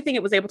the only thing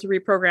it was able to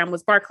reprogram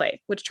was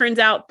Barclay, which turns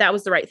out that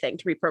was the right thing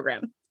to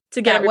reprogram.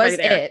 to get everybody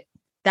there.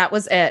 That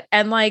was it.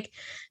 And like,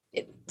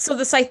 so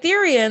the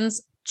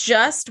Cytherians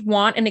just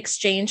want an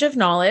exchange of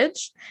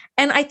knowledge.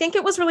 And I think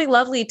it was really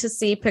lovely to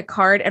see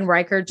Picard and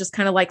Riker just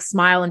kind of like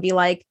smile and be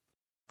like,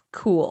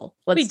 cool,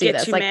 let's do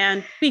this. You, like,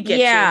 man. We get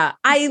you.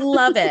 I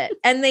love it.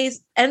 And they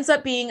ends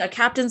up being a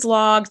captain's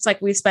log. It's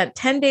like, we spent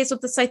 10 days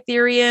with the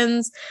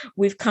Cytherians.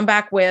 We've come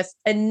back with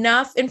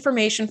enough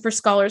information for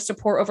scholars to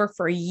pore over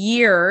for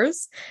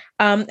years.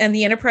 And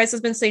the Enterprise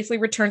has been safely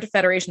returned to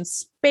Federation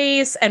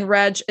space, and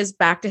Reg is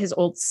back to his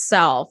old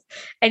self.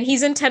 And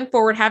he's in 10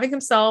 forward having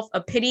himself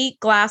a pity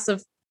glass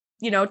of,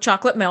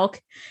 chocolate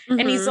milk.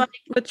 And he's like,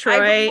 with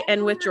Troy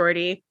and with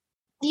Geordi.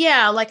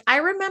 Yeah, like I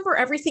remember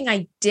everything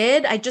I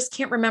did. I just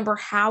can't remember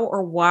how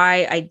or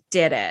why I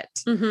did it.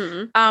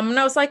 And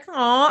I was like,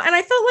 oh, and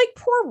I felt like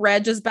poor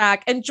Reg is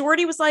back. And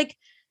Geordi was like,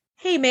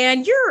 hey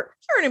man, you're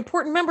an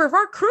important member of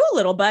our crew,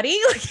 little buddy.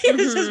 Like he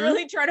was just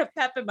really trying to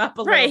pep him up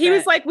a little bit. He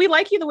was like, we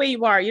like you the way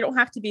you are. You don't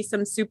have to be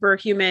some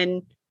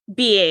superhuman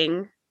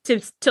being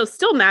to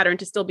still matter and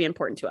to still be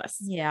important to us.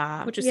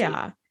 Yeah. Which is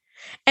sweet.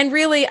 And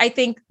really, I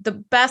think the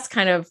best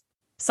kind of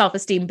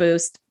self-esteem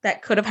boost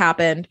that could have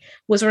happened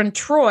was when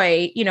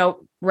Troy,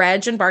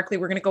 Reg and Barclay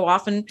were going to go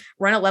off and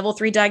run a level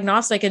 3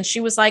 diagnostic. And she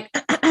was like,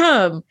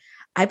 I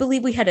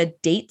believe we had a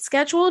date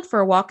scheduled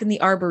for a walk in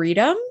the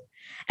Arboretum.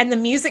 And the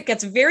music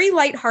gets very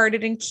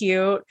lighthearted and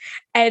cute.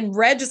 And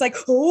Reg is like,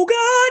 oh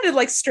God, and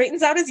like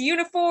straightens out his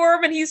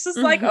uniform. And he's just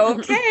like,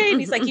 okay. And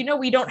he's like,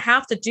 we don't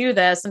have to do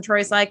this. And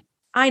Troy's like,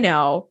 I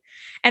know.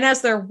 And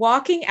as they're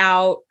walking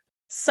out,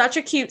 such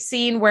a cute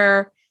scene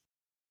where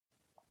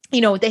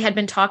they had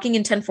been talking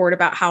in 10 forward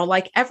about how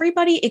like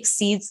everybody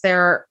exceeds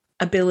their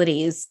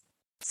abilities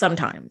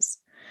sometimes.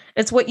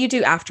 It's what you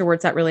do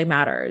afterwards that really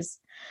matters.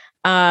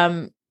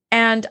 And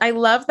I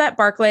love that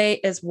Barclay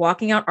is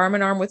walking out arm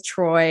in arm with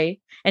Troy,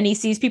 and he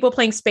sees people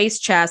playing space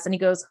chess, and he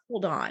goes,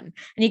 hold on. And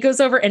he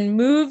goes over and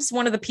moves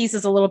one of the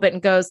pieces a little bit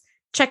and goes,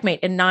 checkmate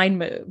in 9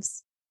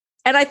 moves.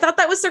 And I thought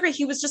that was so great.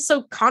 He was just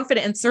so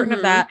confident and certain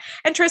of that.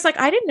 And Troy's like,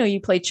 I didn't know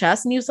you played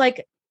chess. And he was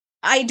like,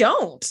 I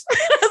don't.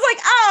 I was like,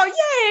 oh,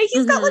 yay.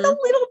 He's got like a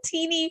little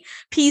teeny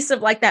piece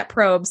of like that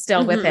probe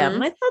still with him.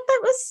 And I thought that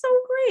was so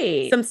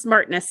great. Some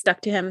smartness stuck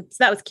to him.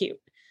 So that was cute.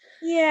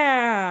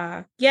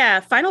 Yeah.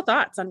 Yeah. Final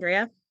thoughts,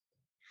 Andrea.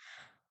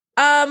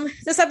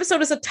 This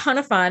episode is a ton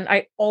of fun.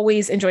 I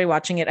always enjoy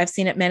watching it. I've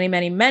seen it many,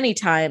 many, many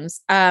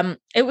times.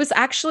 It was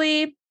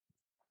actually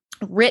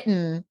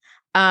written,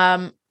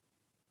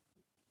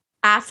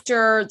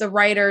 after the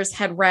writers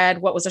had read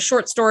what was a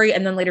short story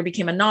and then later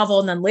became a novel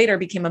and then later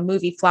became a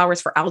movie,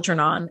 Flowers for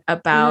Algernon,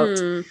 about,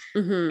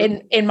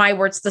 in my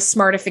words, the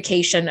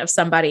smartification of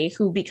somebody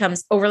who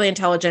becomes overly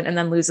intelligent and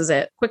then loses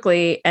it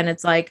quickly. And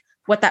it's like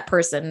what that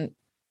person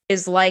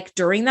is like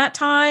during that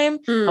time,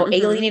 how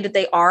alienated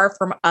they are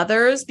from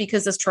others,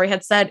 because as Troy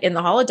had said in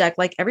the holodeck,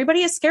 like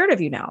everybody is scared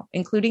of you now,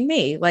 including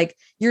me, like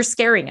you're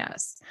scaring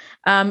us.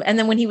 And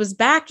then when he was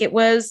back, it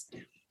was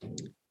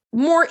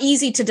more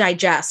easy to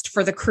digest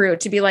for the crew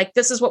to be like,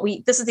 this is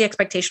the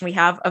expectation we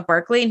have of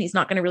Barclay, and he's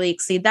not going to really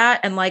exceed that.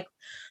 And like,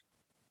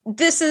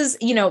 this is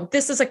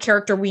a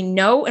character we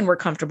know and we're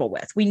comfortable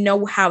with. We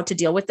know how to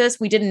deal with this.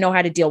 We didn't know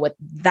how to deal with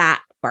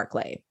that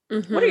Barclay.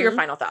 What are your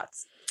final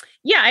thoughts?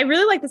 Yeah, I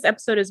really like this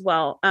episode as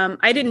well.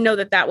 I didn't know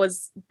that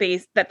was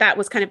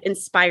kind of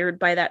inspired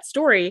by that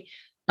story.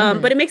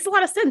 But it makes a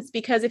lot of sense,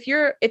 because if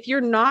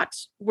you're not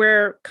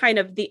where kind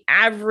of the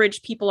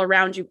average people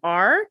around you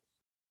are,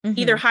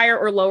 either higher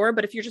or lower,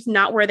 but if you're just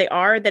not where they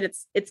are, then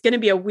it's going to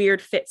be a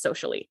weird fit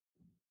socially.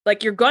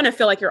 Like you're going to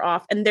feel like you're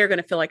off, and they're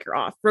going to feel like you're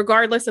off,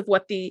 regardless of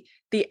what the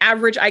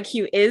average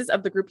IQ is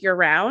of the group you're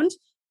around.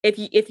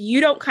 If you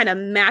don't kind of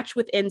match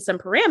within some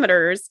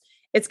parameters,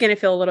 it's going to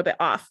feel a little bit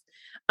off.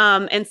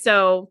 And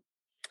so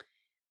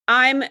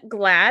I'm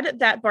glad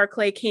that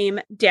Barclay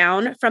came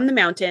down from the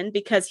mountain,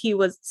 because he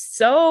was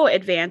so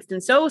advanced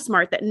and so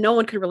smart that no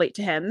one could relate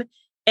to him.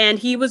 And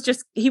he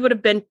would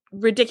have been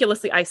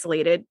ridiculously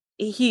isolated.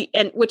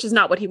 Which is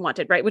not what he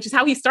wanted, right? Which is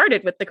how he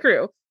started with the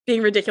crew,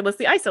 being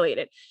ridiculously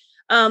isolated.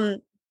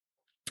 I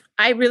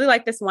really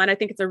like this one. I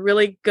think it's a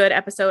really good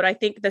episode. I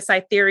think the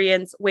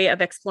Cytherians' way of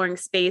exploring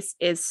space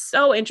is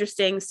so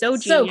interesting, so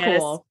genius. So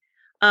cool.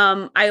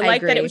 I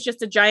like that it was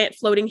just a giant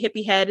floating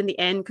hippie head in the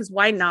end, because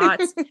why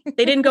not?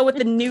 They didn't go with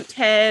the newt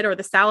head or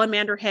the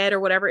salamander head or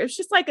whatever. It was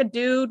just like a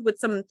dude with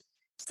some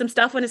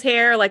stuff on his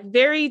hair, like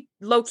very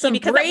low key,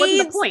 because that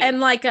wasn't the point. And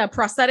like a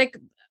prosthetic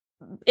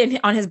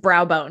on his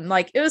brow bone.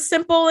 Like it was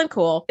simple and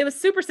cool. It was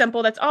super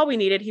simple. That's all we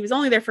needed. He was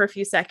only there for a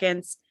few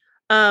seconds.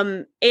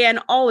 And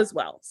all is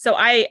well. So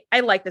I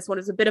like this one.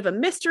 It's a bit of a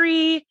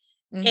mystery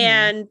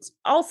and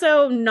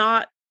also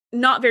not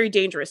very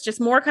dangerous,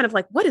 just more kind of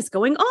like, what is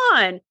going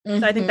on?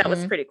 So I think that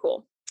was pretty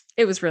cool.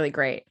 It was really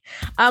great.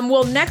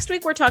 Well, next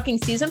week we're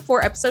talking season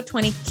 4, episode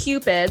 20,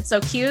 Cupid.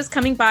 So Q is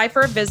coming by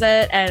for a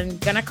visit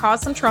and gonna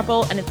cause some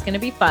trouble, and it's gonna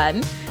be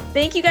fun.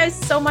 Thank you guys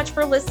so much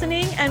for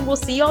listening, and we'll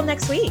see you all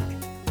next week.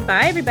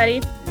 Bye,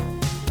 everybody.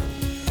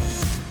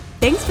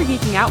 Thanks for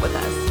geeking out with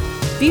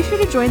us. Be sure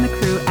to join the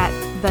crew at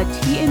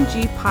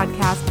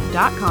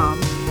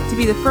thetngpodcast.com to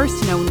be the first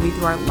to know when we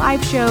do our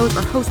live shows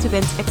or host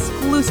events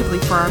exclusively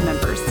for our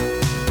members.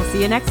 We'll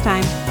see you next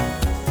time.